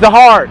judges the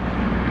heart.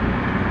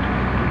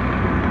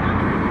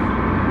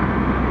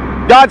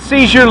 God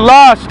sees your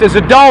lust as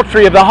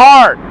adultery of the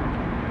heart.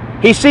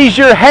 He sees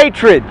your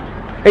hatred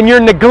and your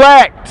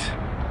neglect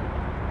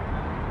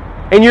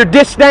and your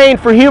disdain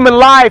for human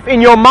life in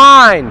your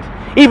mind,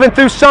 even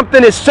through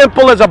something as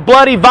simple as a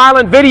bloody,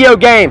 violent video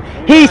game.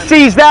 He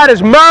sees that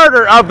as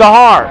murder of the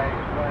heart.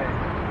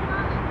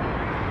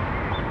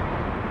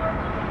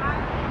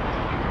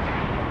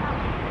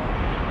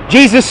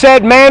 Jesus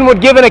said man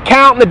would give an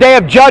account in the day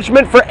of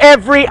judgment for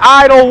every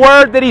idle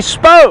word that he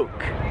spoke.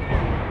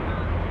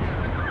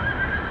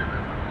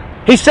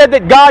 He said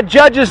that God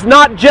judges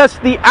not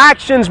just the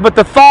actions, but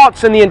the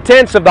thoughts and the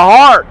intents of the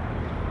heart.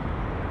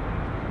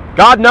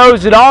 God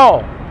knows it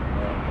all.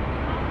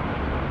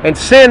 And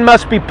sin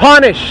must be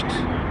punished.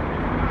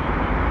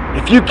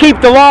 If you keep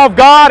the law of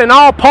God in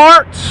all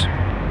parts,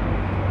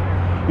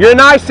 you're a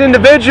nice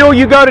individual,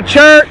 you go to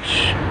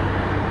church,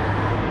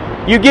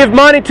 you give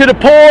money to the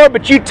poor,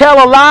 but you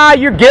tell a lie,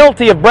 you're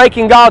guilty of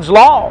breaking God's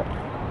law.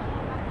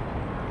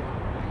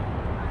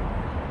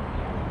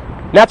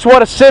 That's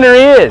what a sinner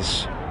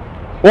is.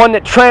 One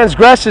that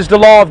transgresses the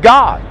law of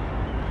God.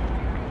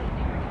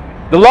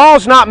 The law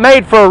is not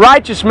made for a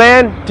righteous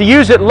man. To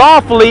use it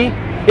lawfully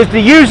is to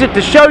use it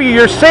to show you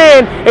your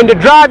sin and to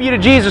drive you to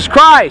Jesus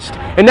Christ.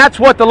 And that's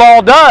what the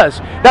law does.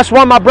 That's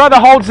why my brother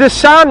holds this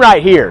sign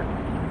right here.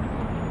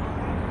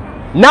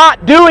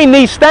 Not doing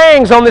these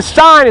things on this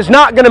sign is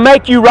not going to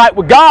make you right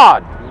with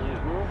God.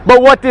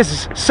 But what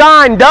this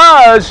sign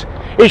does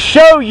is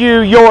show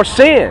you your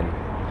sin.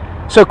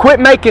 So quit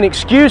making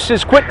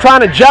excuses. Quit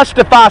trying to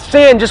justify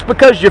sin just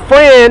because your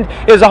friend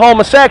is a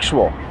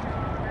homosexual.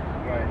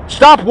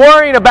 Stop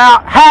worrying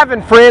about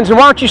having friends, and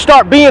why don't you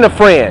start being a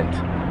friend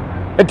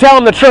and tell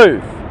them the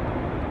truth.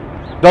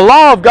 The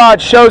law of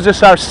God shows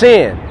us our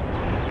sin,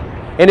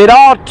 and it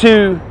ought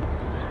to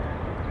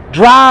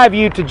drive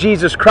you to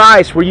Jesus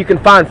Christ, where you can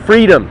find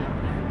freedom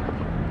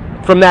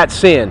from that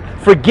sin,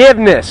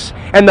 forgiveness,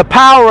 and the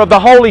power of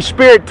the Holy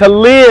Spirit to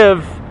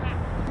live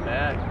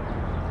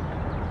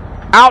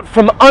out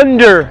from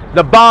under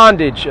the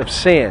bondage of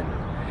sin,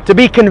 to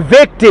be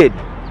convicted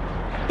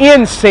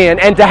in sin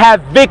and to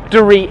have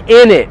victory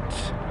in it.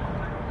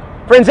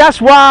 Friends, that's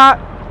why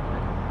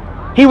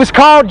He was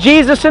called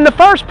Jesus in the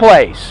first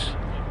place.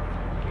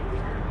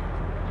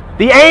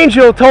 The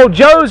angel told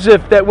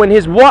Joseph that when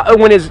his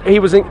fiancée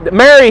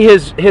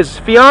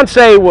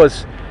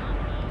was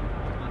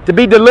to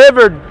be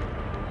delivered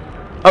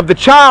of the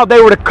child,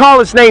 they were to call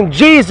his name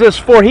Jesus,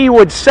 for he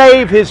would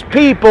save his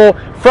people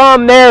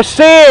from their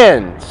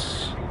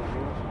sins.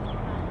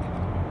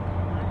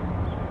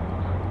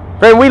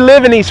 Friend, we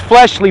live in these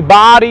fleshly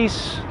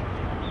bodies.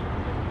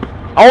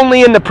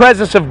 Only in the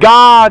presence of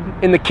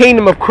God, in the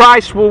kingdom of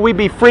Christ, will we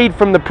be freed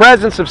from the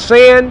presence of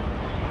sin.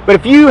 But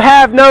if you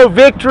have no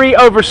victory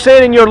over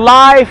sin in your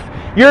life,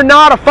 you're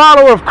not a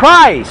follower of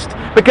Christ,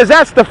 because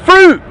that's the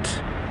fruit.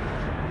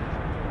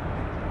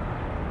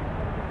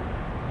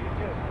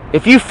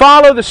 If you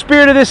follow the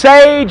spirit of this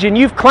age and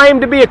you've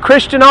claimed to be a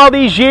Christian all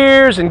these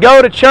years and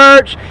go to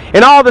church,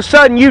 and all of a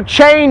sudden you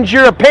change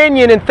your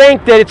opinion and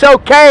think that it's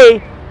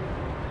okay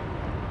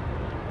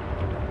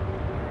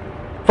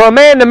for a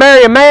man to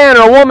marry a man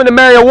or a woman to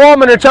marry a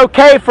woman, or it's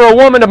okay for a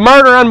woman to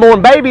murder an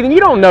unborn baby, then you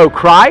don't know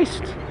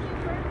Christ.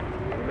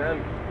 Amen.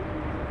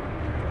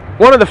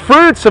 One of the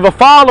fruits of a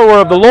follower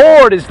of the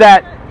Lord is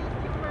that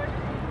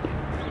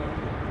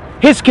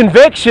his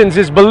convictions,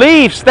 his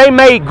beliefs, they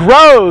may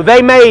grow,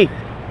 they may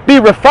be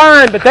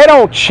refined, but they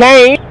don't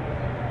change.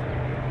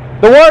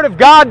 The Word of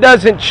God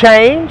doesn't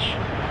change.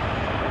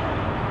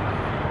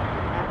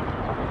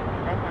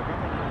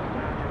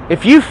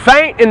 If you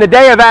faint in the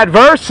day of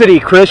adversity,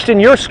 Christian,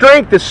 your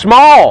strength is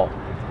small.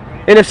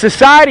 And if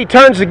society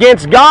turns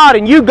against God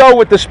and you go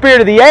with the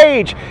spirit of the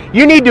age,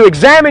 you need to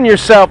examine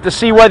yourself to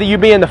see whether you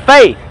be in the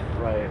faith.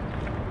 Right.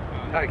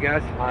 Hi,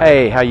 guys.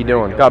 Hey, how you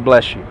doing? God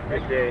bless you.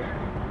 Good day.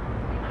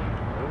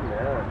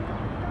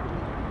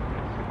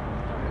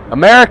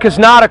 America's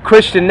not a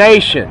Christian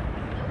nation.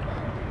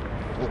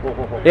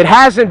 It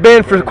hasn't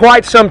been for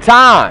quite some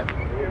time.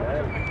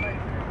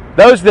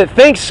 Those that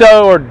think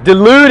so are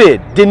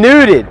deluded,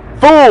 denuded,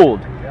 fooled.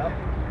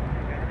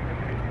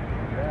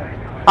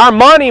 Our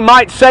money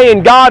might say,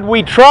 "In God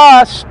we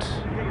trust,"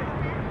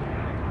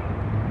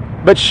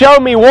 but show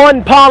me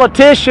one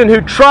politician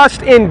who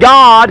trusts in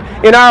God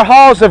in our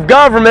halls of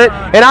government,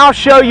 and I'll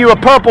show you a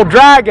purple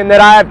dragon that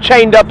I have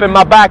chained up in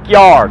my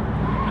backyard.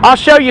 I'll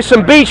show you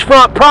some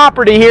beachfront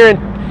property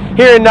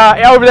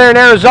over there in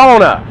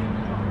Arizona.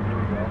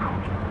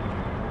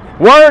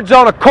 Words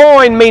on a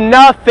coin mean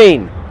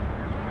nothing.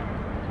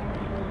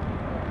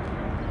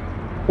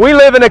 We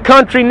live in a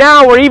country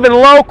now where even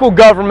local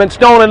governments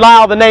don't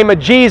allow the name of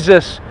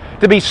Jesus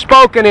to be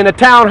spoken in a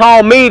town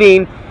hall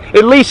meeting,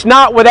 at least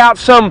not without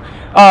some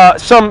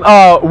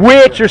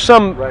witch or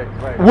some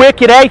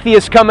wicked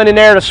atheist coming in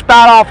there to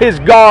spout off his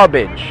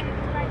garbage.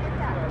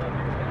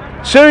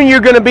 Soon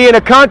you're going to be in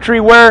a country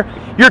where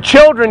your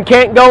children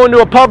can't go into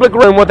a public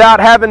room without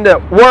having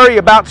to worry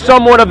about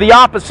someone of the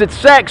opposite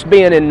sex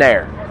being in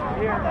there.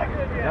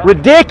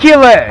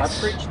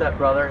 Ridiculous. I preach that,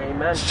 brother.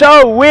 Amen.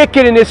 So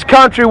wicked in this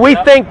country. We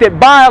think that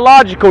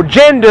biological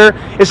gender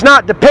is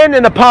not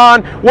dependent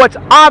upon what's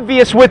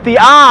obvious with the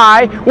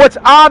eye, what's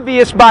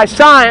obvious by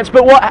science,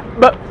 but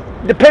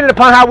dependent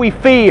upon how we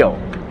feel.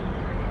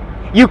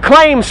 You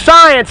claim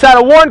science out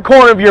of one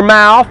corner of your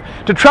mouth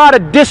to try to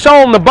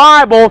disown the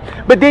Bible,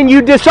 but then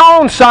you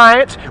disown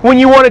science when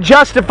you want to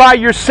justify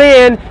your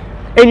sin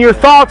and your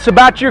thoughts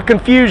about your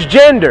confused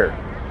gender.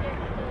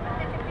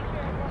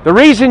 The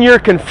reason you're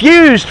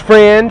confused,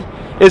 friend,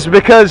 is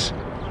because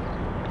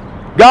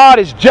God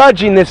is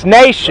judging this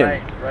nation.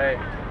 Right.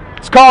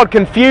 It's called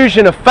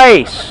confusion of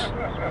face.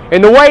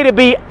 And the way to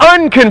be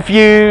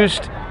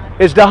unconfused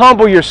is to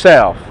humble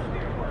yourself.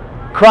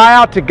 Cry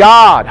out to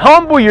God.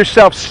 Humble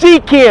yourself.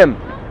 Seek Him.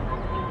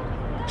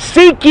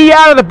 Seek ye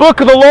out of the book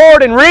of the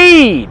Lord and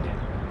read.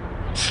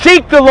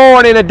 Seek the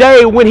Lord in a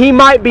day when He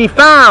might be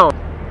found.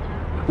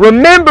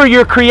 Remember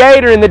your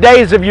Creator in the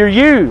days of your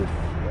youth.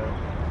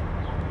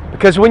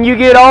 Because when you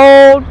get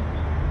old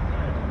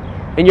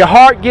and your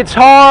heart gets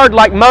hard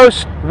like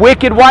most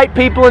wicked white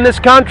people in this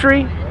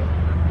country,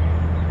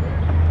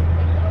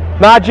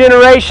 my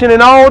generation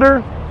and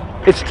older,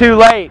 it's too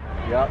late.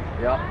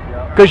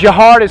 Because your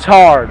heart is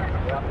hard.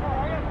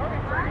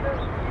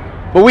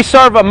 But we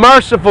serve a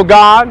merciful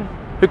God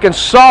who can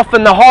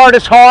soften the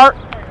hardest heart.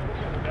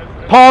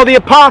 Paul the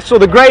Apostle,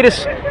 the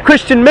greatest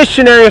Christian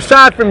missionary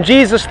aside from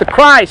Jesus the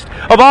Christ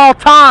of all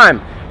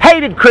time,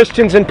 hated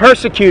Christians and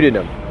persecuted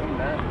them.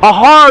 A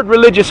hard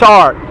religious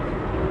heart.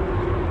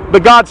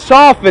 But God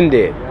softened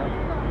it.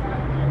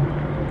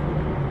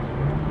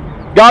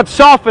 God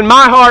softened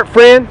my heart,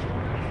 friend.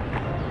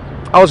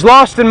 I was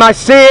lost in my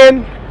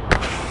sin.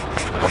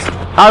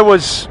 I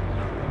was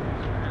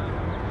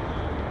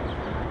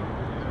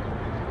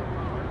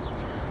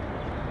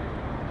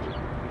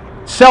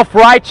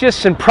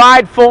self-righteous and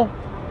prideful.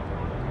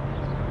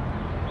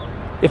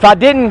 If I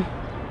didn't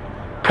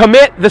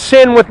commit the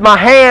sin with my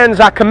hands,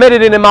 I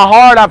committed it in my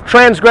heart. I've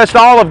transgressed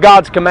all of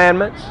God's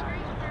commandments.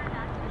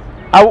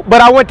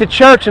 But I went to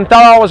church and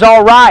thought I was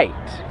all right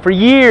for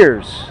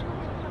years.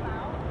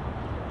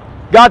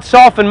 God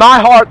softened my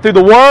heart through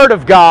the Word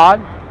of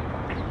God.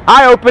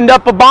 I opened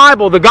up a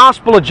Bible, the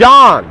Gospel of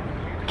John.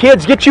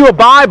 Kids, get you a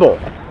Bible.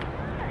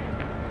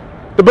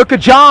 The book of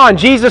John,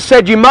 Jesus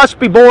said you must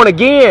be born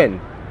again.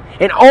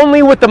 And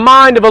only with the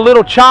mind of a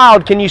little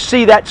child can you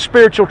see that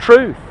spiritual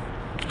truth.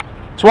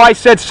 That's why He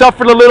said,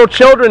 "Suffer the little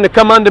children to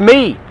come unto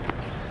me,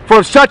 for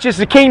of such is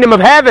the kingdom of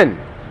heaven.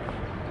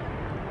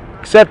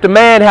 Except a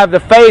man have the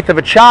faith of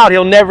a child,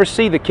 he'll never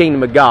see the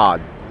kingdom of God."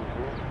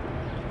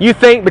 You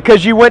think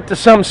because you went to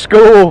some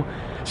school,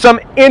 some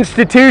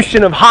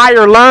institution of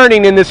higher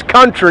learning in this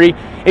country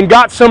and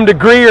got some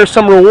degree or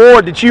some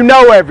reward that you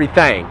know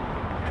everything.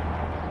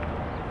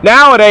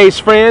 Nowadays,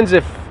 friends,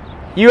 if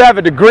you have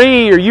a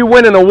degree or you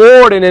win an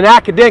award in an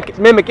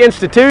academic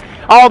institute,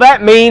 all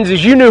that means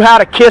is you knew how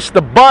to kiss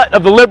the butt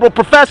of the liberal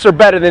professor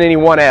better than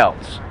anyone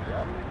else.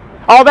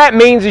 All that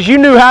means is you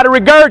knew how to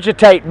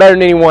regurgitate better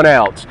than anyone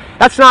else.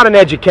 That's not an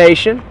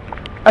education.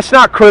 That's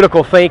not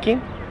critical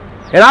thinking.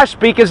 And I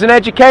speak as an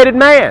educated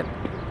man.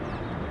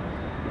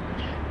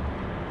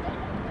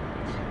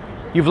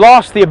 You've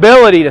lost the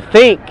ability to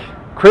think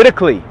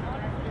critically.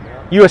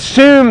 You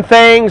assume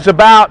things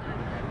about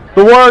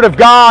the Word of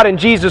God and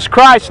Jesus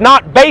Christ,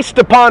 not based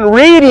upon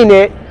reading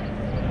it,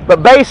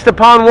 but based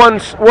upon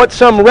what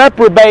some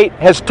reprobate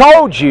has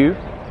told you,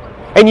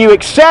 and you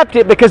accept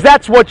it because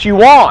that's what you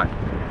want.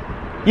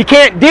 You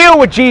can't deal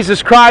with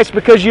Jesus Christ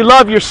because you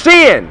love your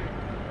sin.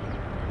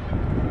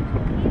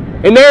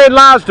 And therein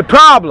lies the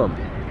problem.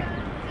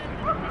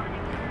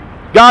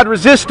 God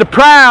resists the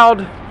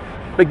proud,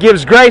 but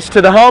gives grace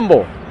to the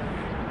humble.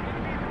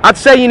 I'd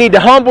say you need to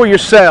humble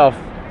yourself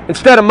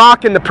instead of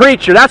mocking the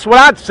preacher. That's what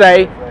I'd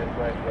say.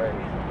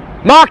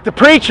 Mock the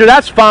preacher,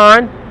 that's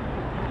fine.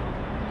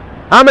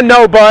 I'm a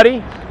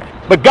nobody.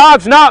 But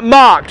God's not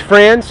mocked,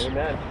 friends.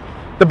 Amen.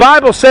 The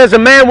Bible says a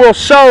man will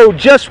sow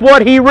just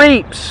what he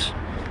reaps.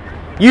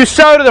 You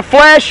sow to the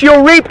flesh,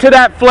 you'll reap to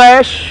that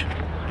flesh.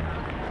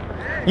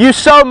 You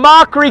sow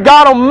mockery,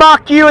 God will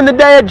mock you in the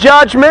day of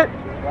judgment.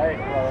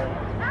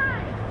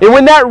 And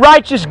when that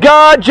righteous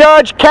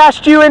judge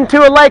casts you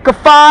into a lake of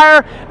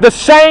fire, the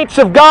saints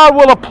of God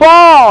will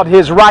applaud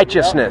His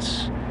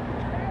righteousness.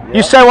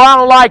 You say, well, I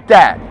don't like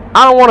that.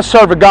 I don't want to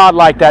serve a God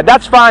like that.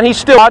 That's fine. He's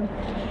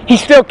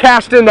still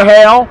cast into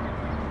hell.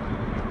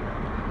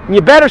 And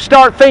you better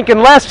start thinking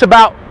less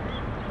about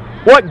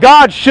what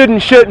God should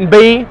and shouldn't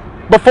be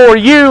before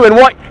you, and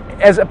what,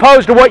 as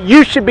opposed to what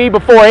you should be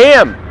before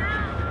Him.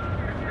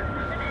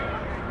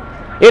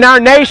 In our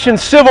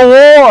nation's civil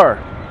war,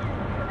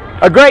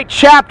 a great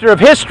chapter of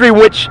history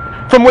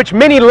from which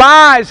many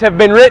lies have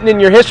been written in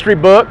your history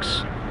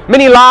books.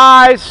 Many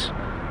lies.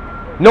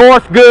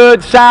 North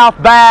good,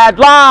 South bad,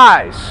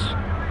 lies.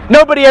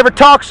 Nobody ever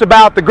talks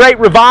about the great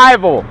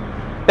revival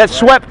that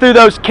swept through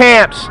those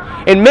camps,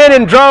 and men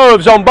in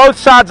droves on both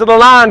sides of the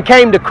line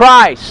came to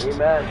Christ.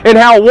 Amen. And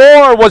how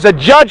war was a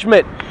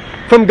judgment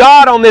from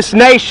God on this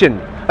nation,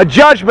 a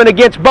judgment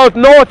against both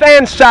North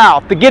and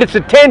South to get its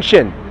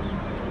attention.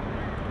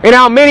 And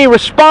how many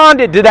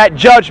responded to that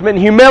judgment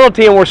in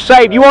humility and were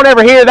saved. You won't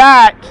ever hear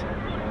that.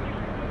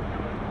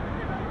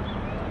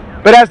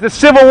 But as the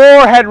Civil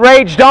War had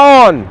raged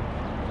on,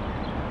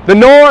 the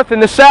North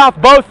and the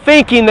South both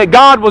thinking that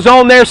God was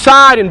on their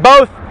side, and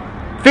both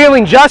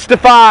feeling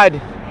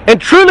justified, and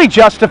truly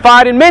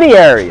justified in many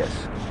areas.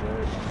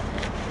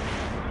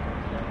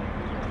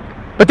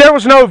 But there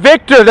was no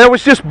victor. There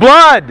was just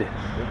blood.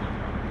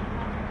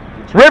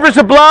 Rivers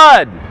of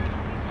blood.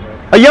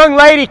 A young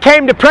lady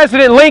came to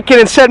President Lincoln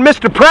and said,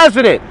 Mr.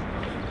 President,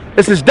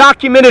 this is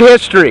documented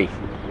history.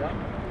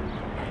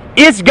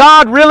 Is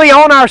God really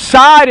on our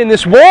side in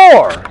this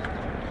war?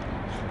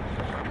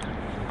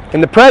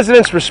 And the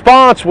President's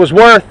response was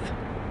worth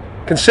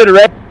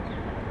consideration.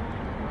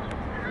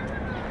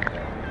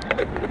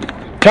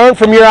 Turn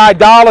from your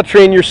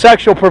idolatry and your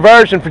sexual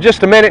perversion for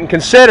just a minute and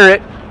consider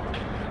it.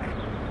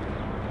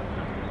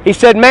 He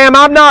said, ma'am,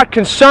 I'm not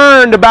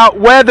concerned about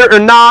whether or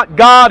not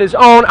God is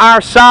on our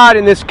side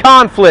in this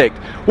conflict.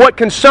 What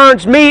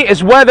concerns me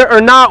is whether or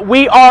not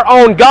we are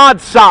on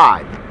God's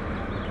side.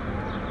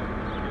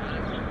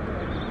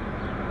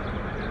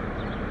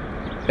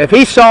 If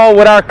he saw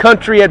what our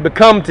country had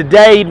become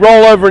today, he'd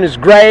roll over in his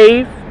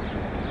grave.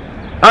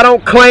 I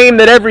don't claim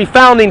that every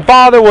founding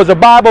father was a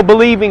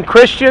Bible-believing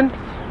Christian.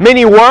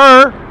 Many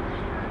were.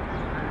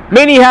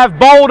 Many have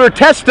bolder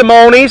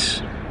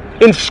testimonies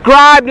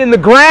inscribed in the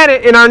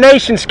granite in our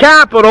nation's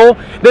capital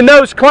than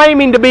those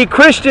claiming to be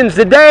Christians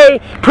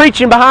today,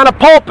 preaching behind a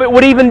pulpit,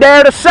 would even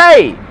dare to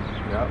say.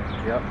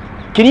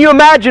 Can you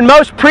imagine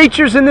most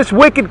preachers in this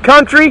wicked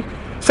country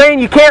saying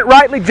you can't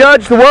rightly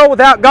judge the world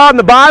without God and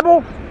the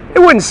Bible? It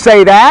wouldn't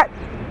say that.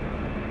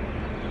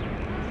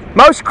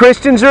 Most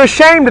Christians are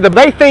ashamed of them.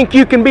 They think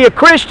you can be a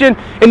Christian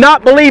and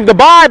not believe the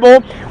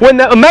Bible, when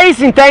the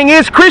amazing thing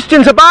is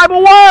Christian's a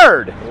Bible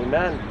word.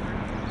 Amen.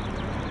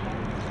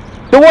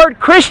 The word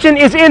Christian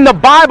is in the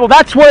Bible.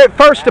 That's where it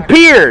first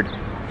appeared.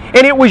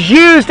 And it was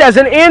used as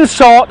an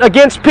insult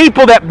against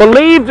people that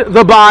believed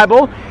the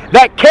Bible,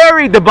 that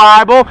carried the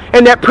Bible,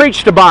 and that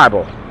preached the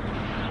Bible.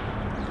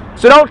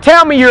 So don't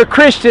tell me you're a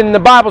Christian and the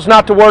Bible's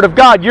not the Word of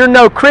God. You're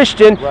no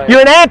Christian. Right.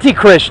 You're an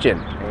anti-Christian.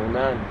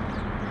 Amen.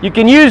 You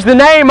can use the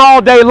name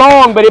all day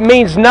long, but it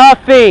means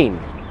nothing.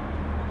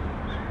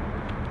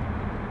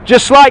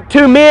 Just like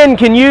two men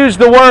can use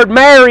the word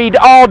married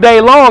all day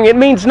long, it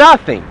means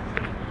nothing.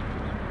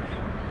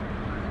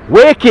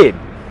 Wicked.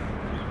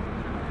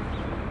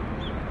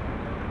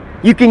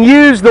 You can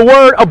use the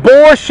word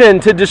abortion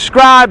to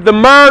describe the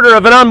murder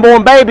of an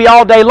unborn baby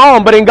all day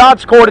long, but in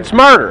God's court it's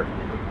murder.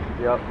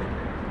 Yep.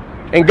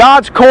 And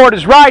God's court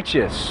is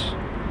righteous.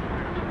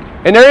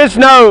 And there is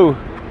no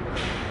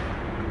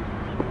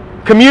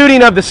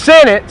commuting of the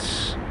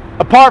sentence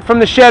apart from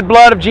the shed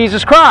blood of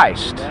Jesus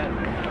Christ.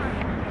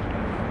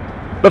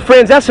 But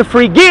friends, that's a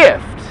free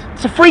gift.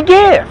 It's a free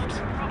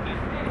gift.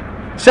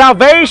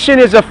 Salvation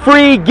is a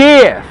free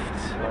gift.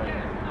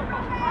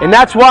 And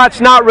that's why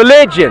it's not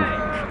religion.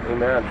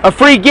 Amen. A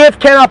free gift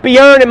cannot be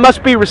earned, it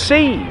must be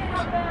received.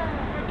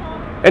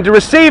 And to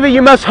receive it,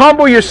 you must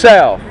humble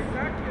yourself.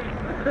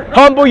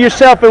 Humble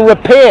yourself and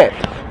repent.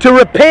 To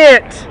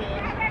repent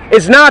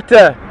is not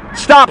to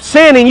stop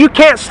sinning. You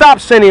can't stop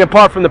sinning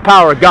apart from the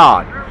power of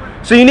God.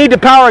 So you need the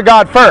power of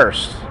God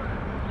first.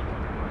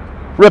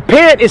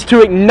 Repent is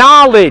to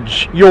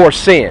acknowledge your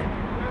sin.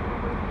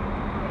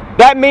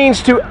 That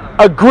means to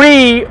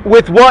agree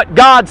with what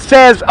God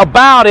says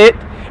about it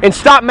and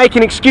stop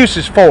making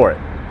excuses for it.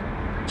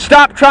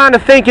 Stop trying to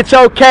think it's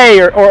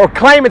okay or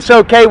claim it's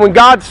okay when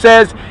God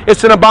says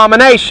it's an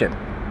abomination.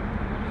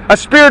 A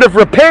spirit of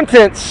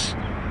repentance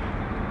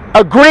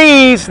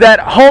agrees that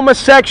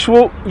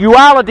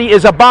homosexuality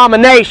is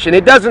abomination.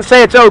 It doesn't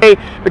say it's okay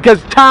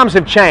because times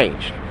have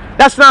changed.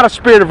 That's not a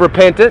spirit of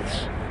repentance.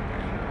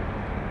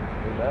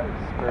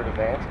 Spirit of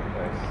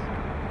Antichrist.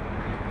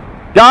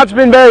 God's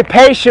been very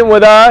patient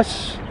with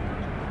us.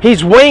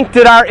 He's winked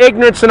at our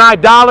ignorance and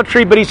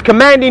idolatry, but He's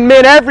commanding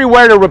men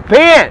everywhere to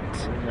repent.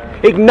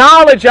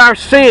 acknowledge our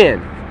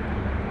sin,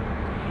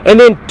 and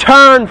then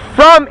turn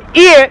from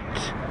it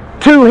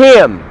to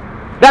Him.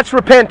 That's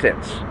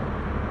repentance.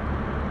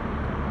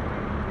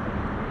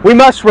 We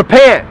must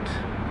repent.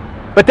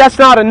 But that's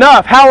not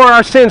enough. How are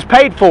our sins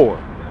paid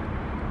for?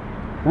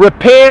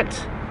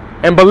 Repent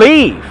and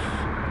believe.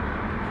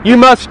 You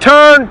must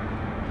turn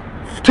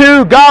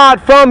to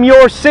God from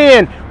your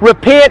sin.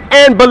 Repent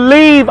and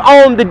believe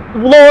on the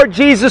Lord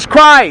Jesus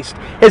Christ,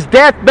 His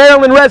death,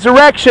 burial, and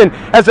resurrection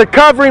as a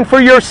covering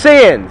for your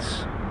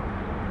sins.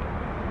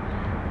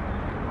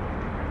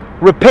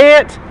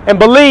 Repent and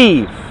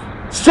believe.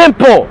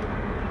 Simple.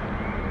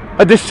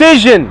 A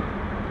decision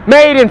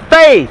made in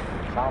faith.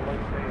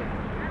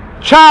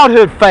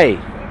 Childhood faith.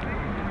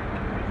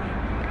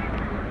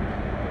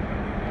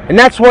 And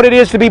that's what it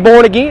is to be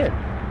born again.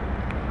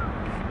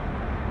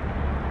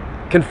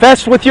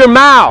 Confess with your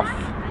mouth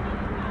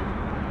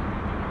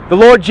the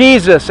Lord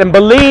Jesus and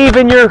believe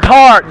in your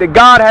heart that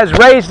God has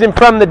raised Him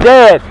from the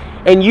dead,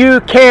 and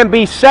you can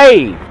be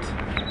saved.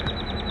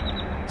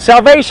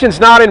 Salvation's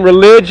not in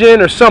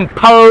religion or some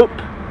pope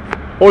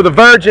or the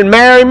Virgin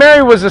Mary.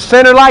 Mary was a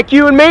sinner like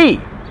you and me.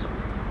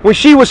 When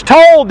she was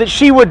told that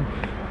she would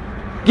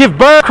give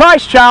birth to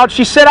Christ child,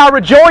 she said, "I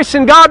rejoice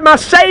in God my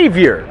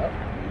Savior."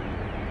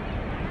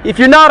 If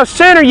you're not a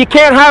sinner, you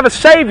can't have a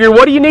Savior.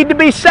 What do you need to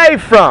be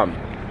saved from?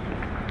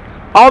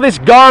 All this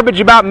garbage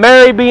about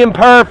Mary being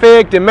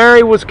perfect and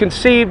Mary was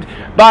conceived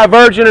by a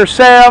virgin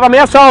herself. I mean,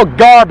 that's all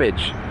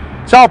garbage.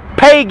 It's all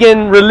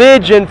pagan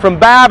religion from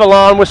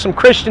Babylon with some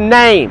Christian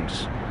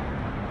names.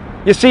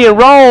 You see, in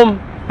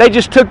Rome, they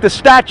just took the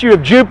statue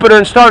of Jupiter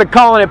and started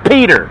calling it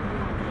Peter.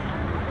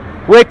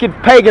 Wicked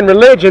pagan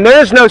religion. There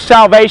is no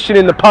salvation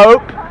in the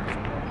Pope.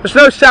 There's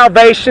no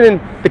salvation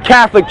in the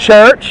Catholic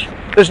Church.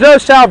 There's no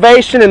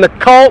salvation in the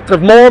cult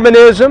of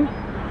Mormonism,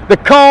 the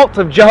cult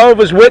of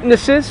Jehovah's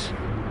Witnesses.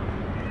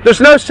 There's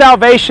no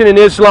salvation in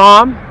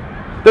Islam.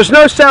 There's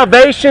no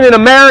salvation in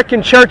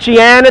American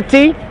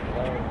churchianity.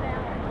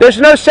 There's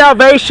no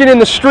salvation in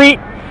the street,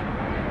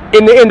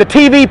 in the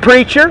TV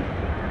preacher.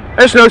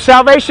 There's no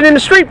salvation in the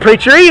street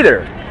preacher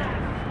either.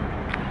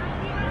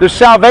 There's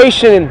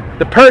salvation in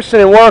the person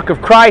and work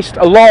of Christ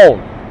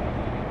alone.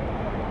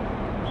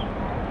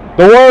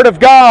 The Word of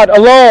God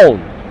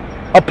alone.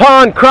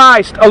 Upon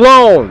Christ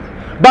alone.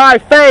 By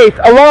faith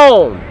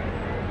alone.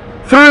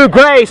 Through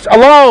grace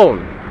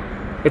alone.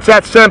 It's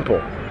that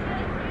simple.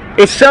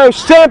 It's so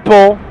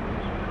simple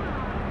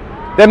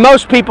that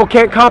most people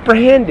can't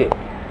comprehend it.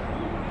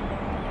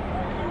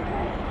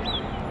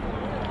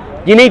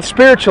 You need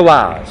spiritual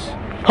eyes.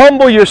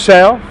 Humble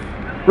yourself.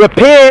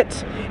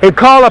 Repent and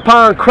call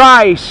upon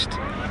Christ,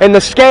 and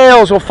the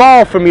scales will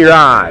fall from your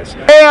eyes.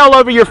 Hail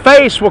over your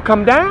face will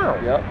come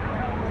down. Yep.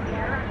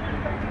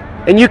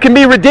 And you can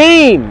be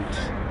redeemed,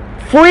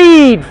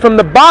 freed from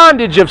the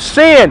bondage of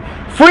sin,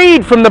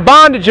 freed from the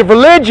bondage of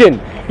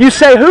religion. You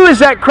say, who is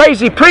that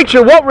crazy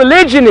preacher? What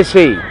religion is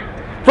he?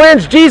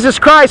 Friends, Jesus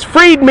Christ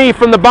freed me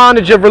from the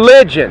bondage of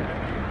religion.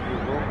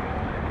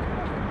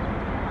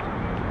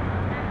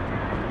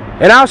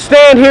 And I'll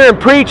stand here and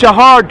preach a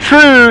hard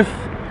truth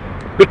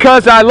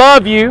because I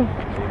love you.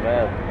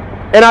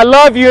 Amen. And I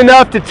love you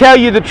enough to tell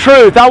you the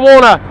truth. I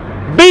want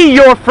to be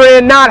your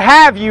friend, not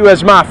have you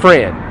as my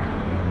friend.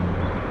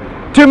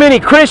 Too many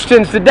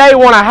Christians today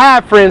want to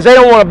have friends. They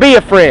don't want to be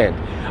a friend.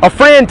 A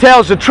friend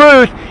tells the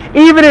truth,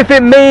 even if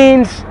it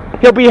means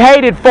he'll be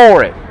hated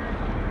for it.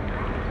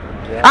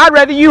 Yeah. I'd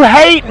rather you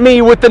hate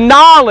me with the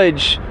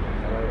knowledge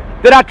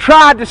that I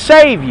tried to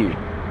save you.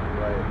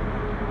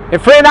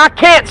 And friend, I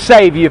can't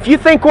save you. If you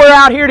think we're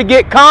out here to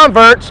get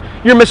converts,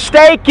 you're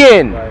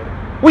mistaken.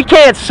 Right. We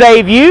can't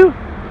save you.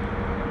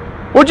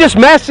 We're just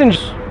messenger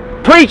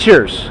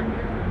preachers.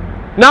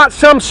 Not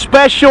some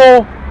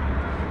special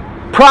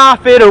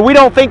prophet, or we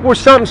don't think we're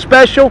something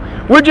special.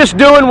 We're just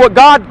doing what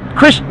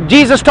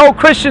Jesus told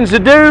Christians to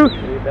do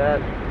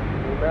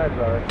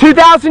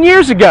 2,000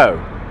 years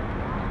ago.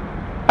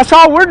 That's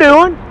all we're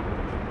doing.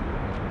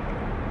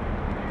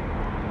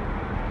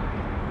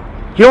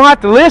 You don't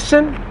have to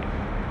listen.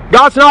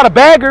 God's not a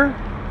beggar.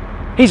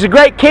 He's a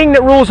great king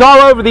that rules all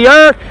over the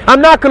earth.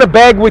 I'm not going to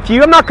beg with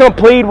you. I'm not going to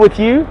plead with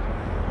you.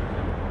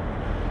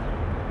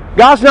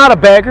 God's not a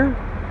beggar.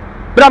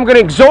 But I'm going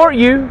to exhort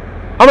you.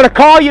 I'm going to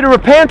call you to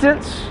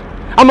repentance.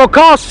 I'm going to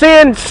call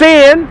sin,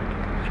 sin,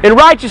 and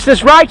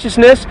righteousness,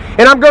 righteousness.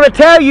 And I'm going to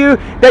tell you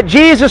that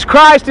Jesus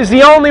Christ is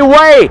the only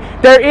way.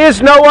 There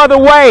is no other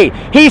way.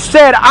 He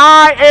said,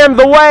 I am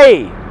the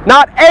way.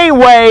 Not a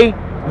way,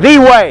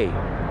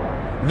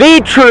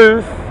 the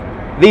truth,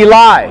 the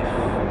life.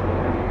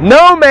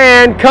 No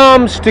man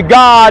comes to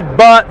God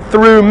but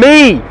through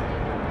me.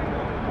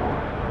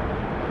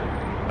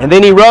 And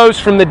then He rose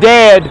from the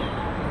dead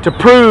to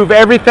prove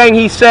everything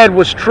He said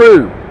was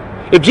true.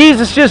 If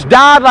Jesus just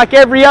died like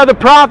every other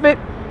prophet,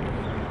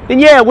 then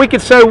yeah, we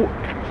could say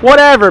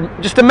whatever,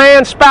 just a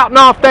man spouting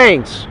off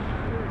things.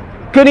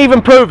 Couldn't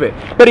even prove it.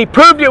 But He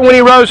proved it when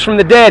He rose from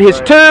the dead. His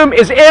tomb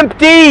is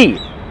empty.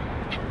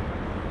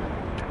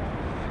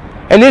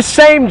 And this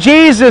same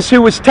Jesus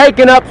who was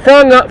taken up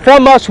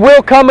from us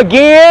will come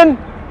again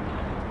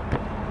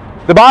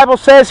The Bible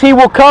says He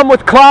will come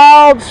with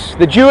clouds,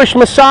 the Jewish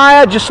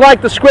Messiah, just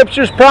like the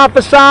Scriptures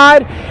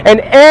prophesied, and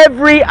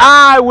every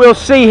eye will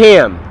see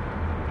Him.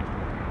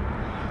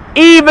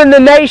 Even the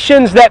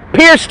nations that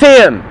pierced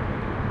Him.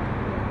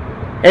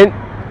 And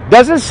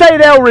doesn't say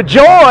they'll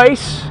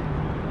rejoice,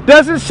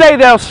 doesn't say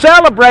they'll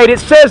celebrate, it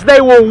says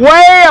they will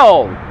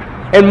wail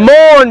and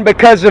mourn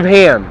because of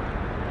Him.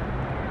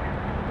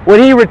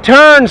 When He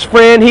returns,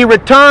 friend, He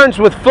returns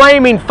with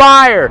flaming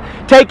fire,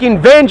 taking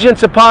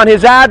vengeance upon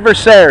His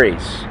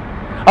adversaries.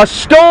 A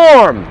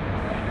storm.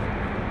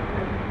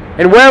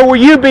 And where will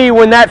you be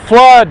when that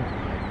flood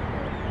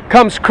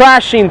comes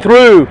crashing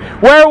through?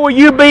 Where will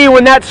you be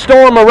when that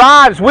storm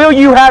arrives? Will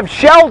you have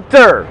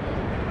shelter?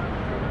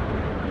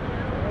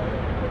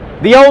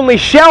 The only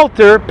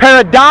shelter,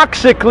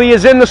 paradoxically,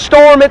 is in the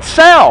storm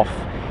itself.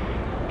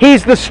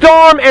 He's the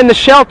storm and the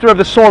shelter of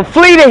the storm.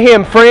 Flee to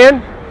Him,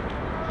 friend.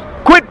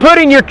 Quit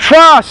putting your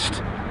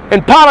trust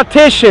in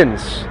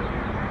politicians,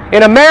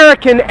 in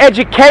American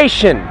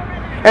education,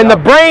 and the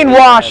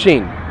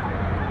brainwashing.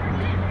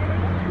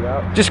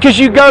 Just because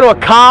you go to a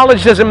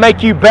college doesn't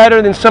make you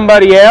better than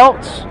somebody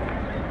else.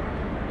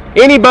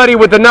 Anybody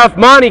with enough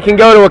money can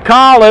go to a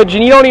college,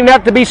 and you don't even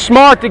have to be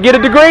smart to get a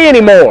degree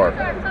anymore.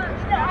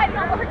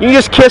 You can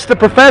just kiss the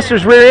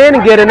professor's rear end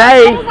and get an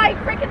A.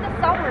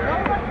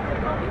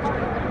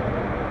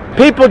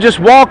 People just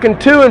walking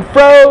to and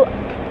fro,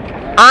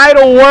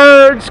 idle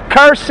words,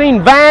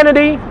 cursing,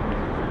 vanity,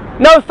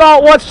 no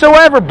thought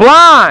whatsoever,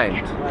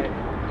 blind.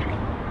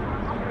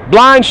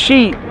 Blind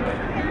sheep.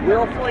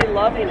 Willfully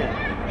loving it.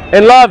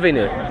 And loving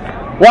it.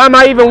 Why am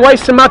I even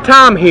wasting my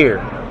time here?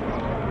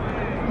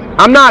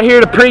 I'm not here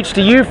to preach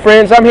to you,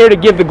 friends. I'm here to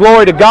give the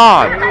glory to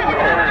God.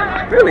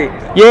 Really?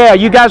 Yeah,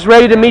 you guys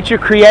ready to meet your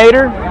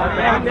Creator?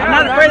 I'm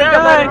not afraid of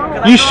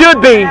God. You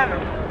should be.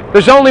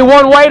 There's only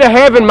one way to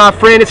heaven, my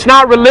friend. It's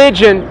not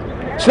religion.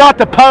 It's not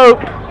the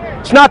Pope.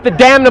 It's not the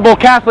damnable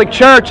Catholic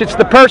Church. It's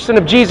the person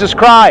of Jesus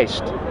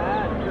Christ.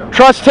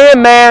 Trust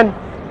Him, man.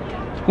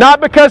 Not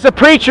because a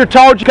preacher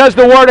told you, because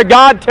the Word of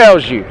God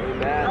tells you.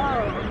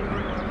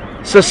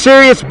 It's a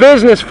serious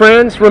business,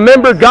 friends.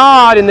 Remember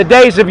God in the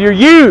days of your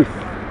youth.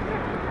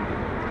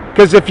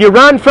 Because if you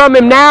run from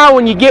Him now,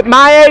 when you get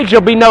my age,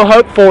 there'll be no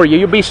hope for you.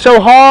 You'll be so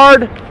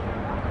hard.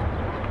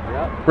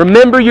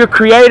 Remember your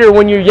Creator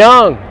when you're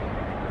young.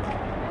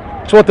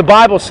 That's what the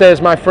Bible says,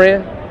 my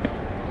friend.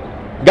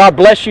 God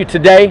bless you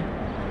today.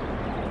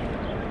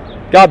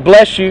 God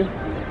bless you.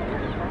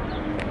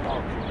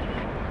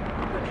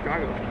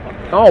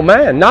 Oh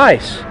man,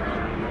 nice.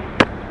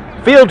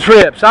 Field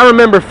trips. I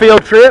remember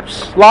field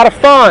trips. A lot of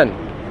fun.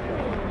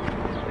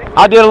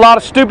 I did a lot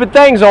of stupid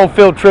things on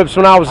field trips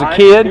when I was a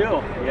kid.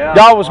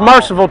 God was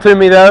merciful to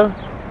me though.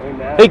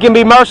 Amen. He can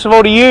be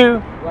merciful to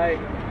you. Like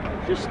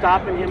just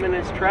stopping him in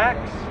his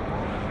tracks.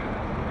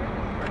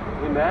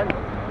 Amen.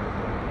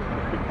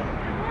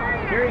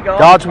 Here you go.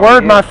 God's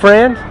Word, my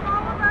friend.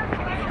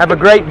 Have a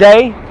great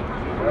day.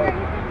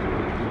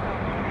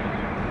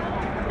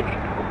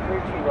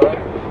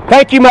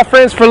 Thank you, my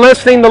friends, for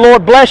listening. The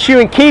Lord bless you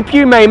and keep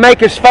you. May He make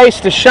His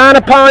face to shine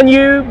upon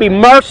you, be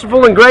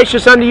merciful and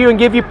gracious unto you, and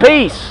give you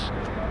peace.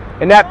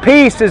 And that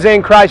peace is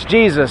in Christ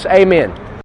Jesus. Amen.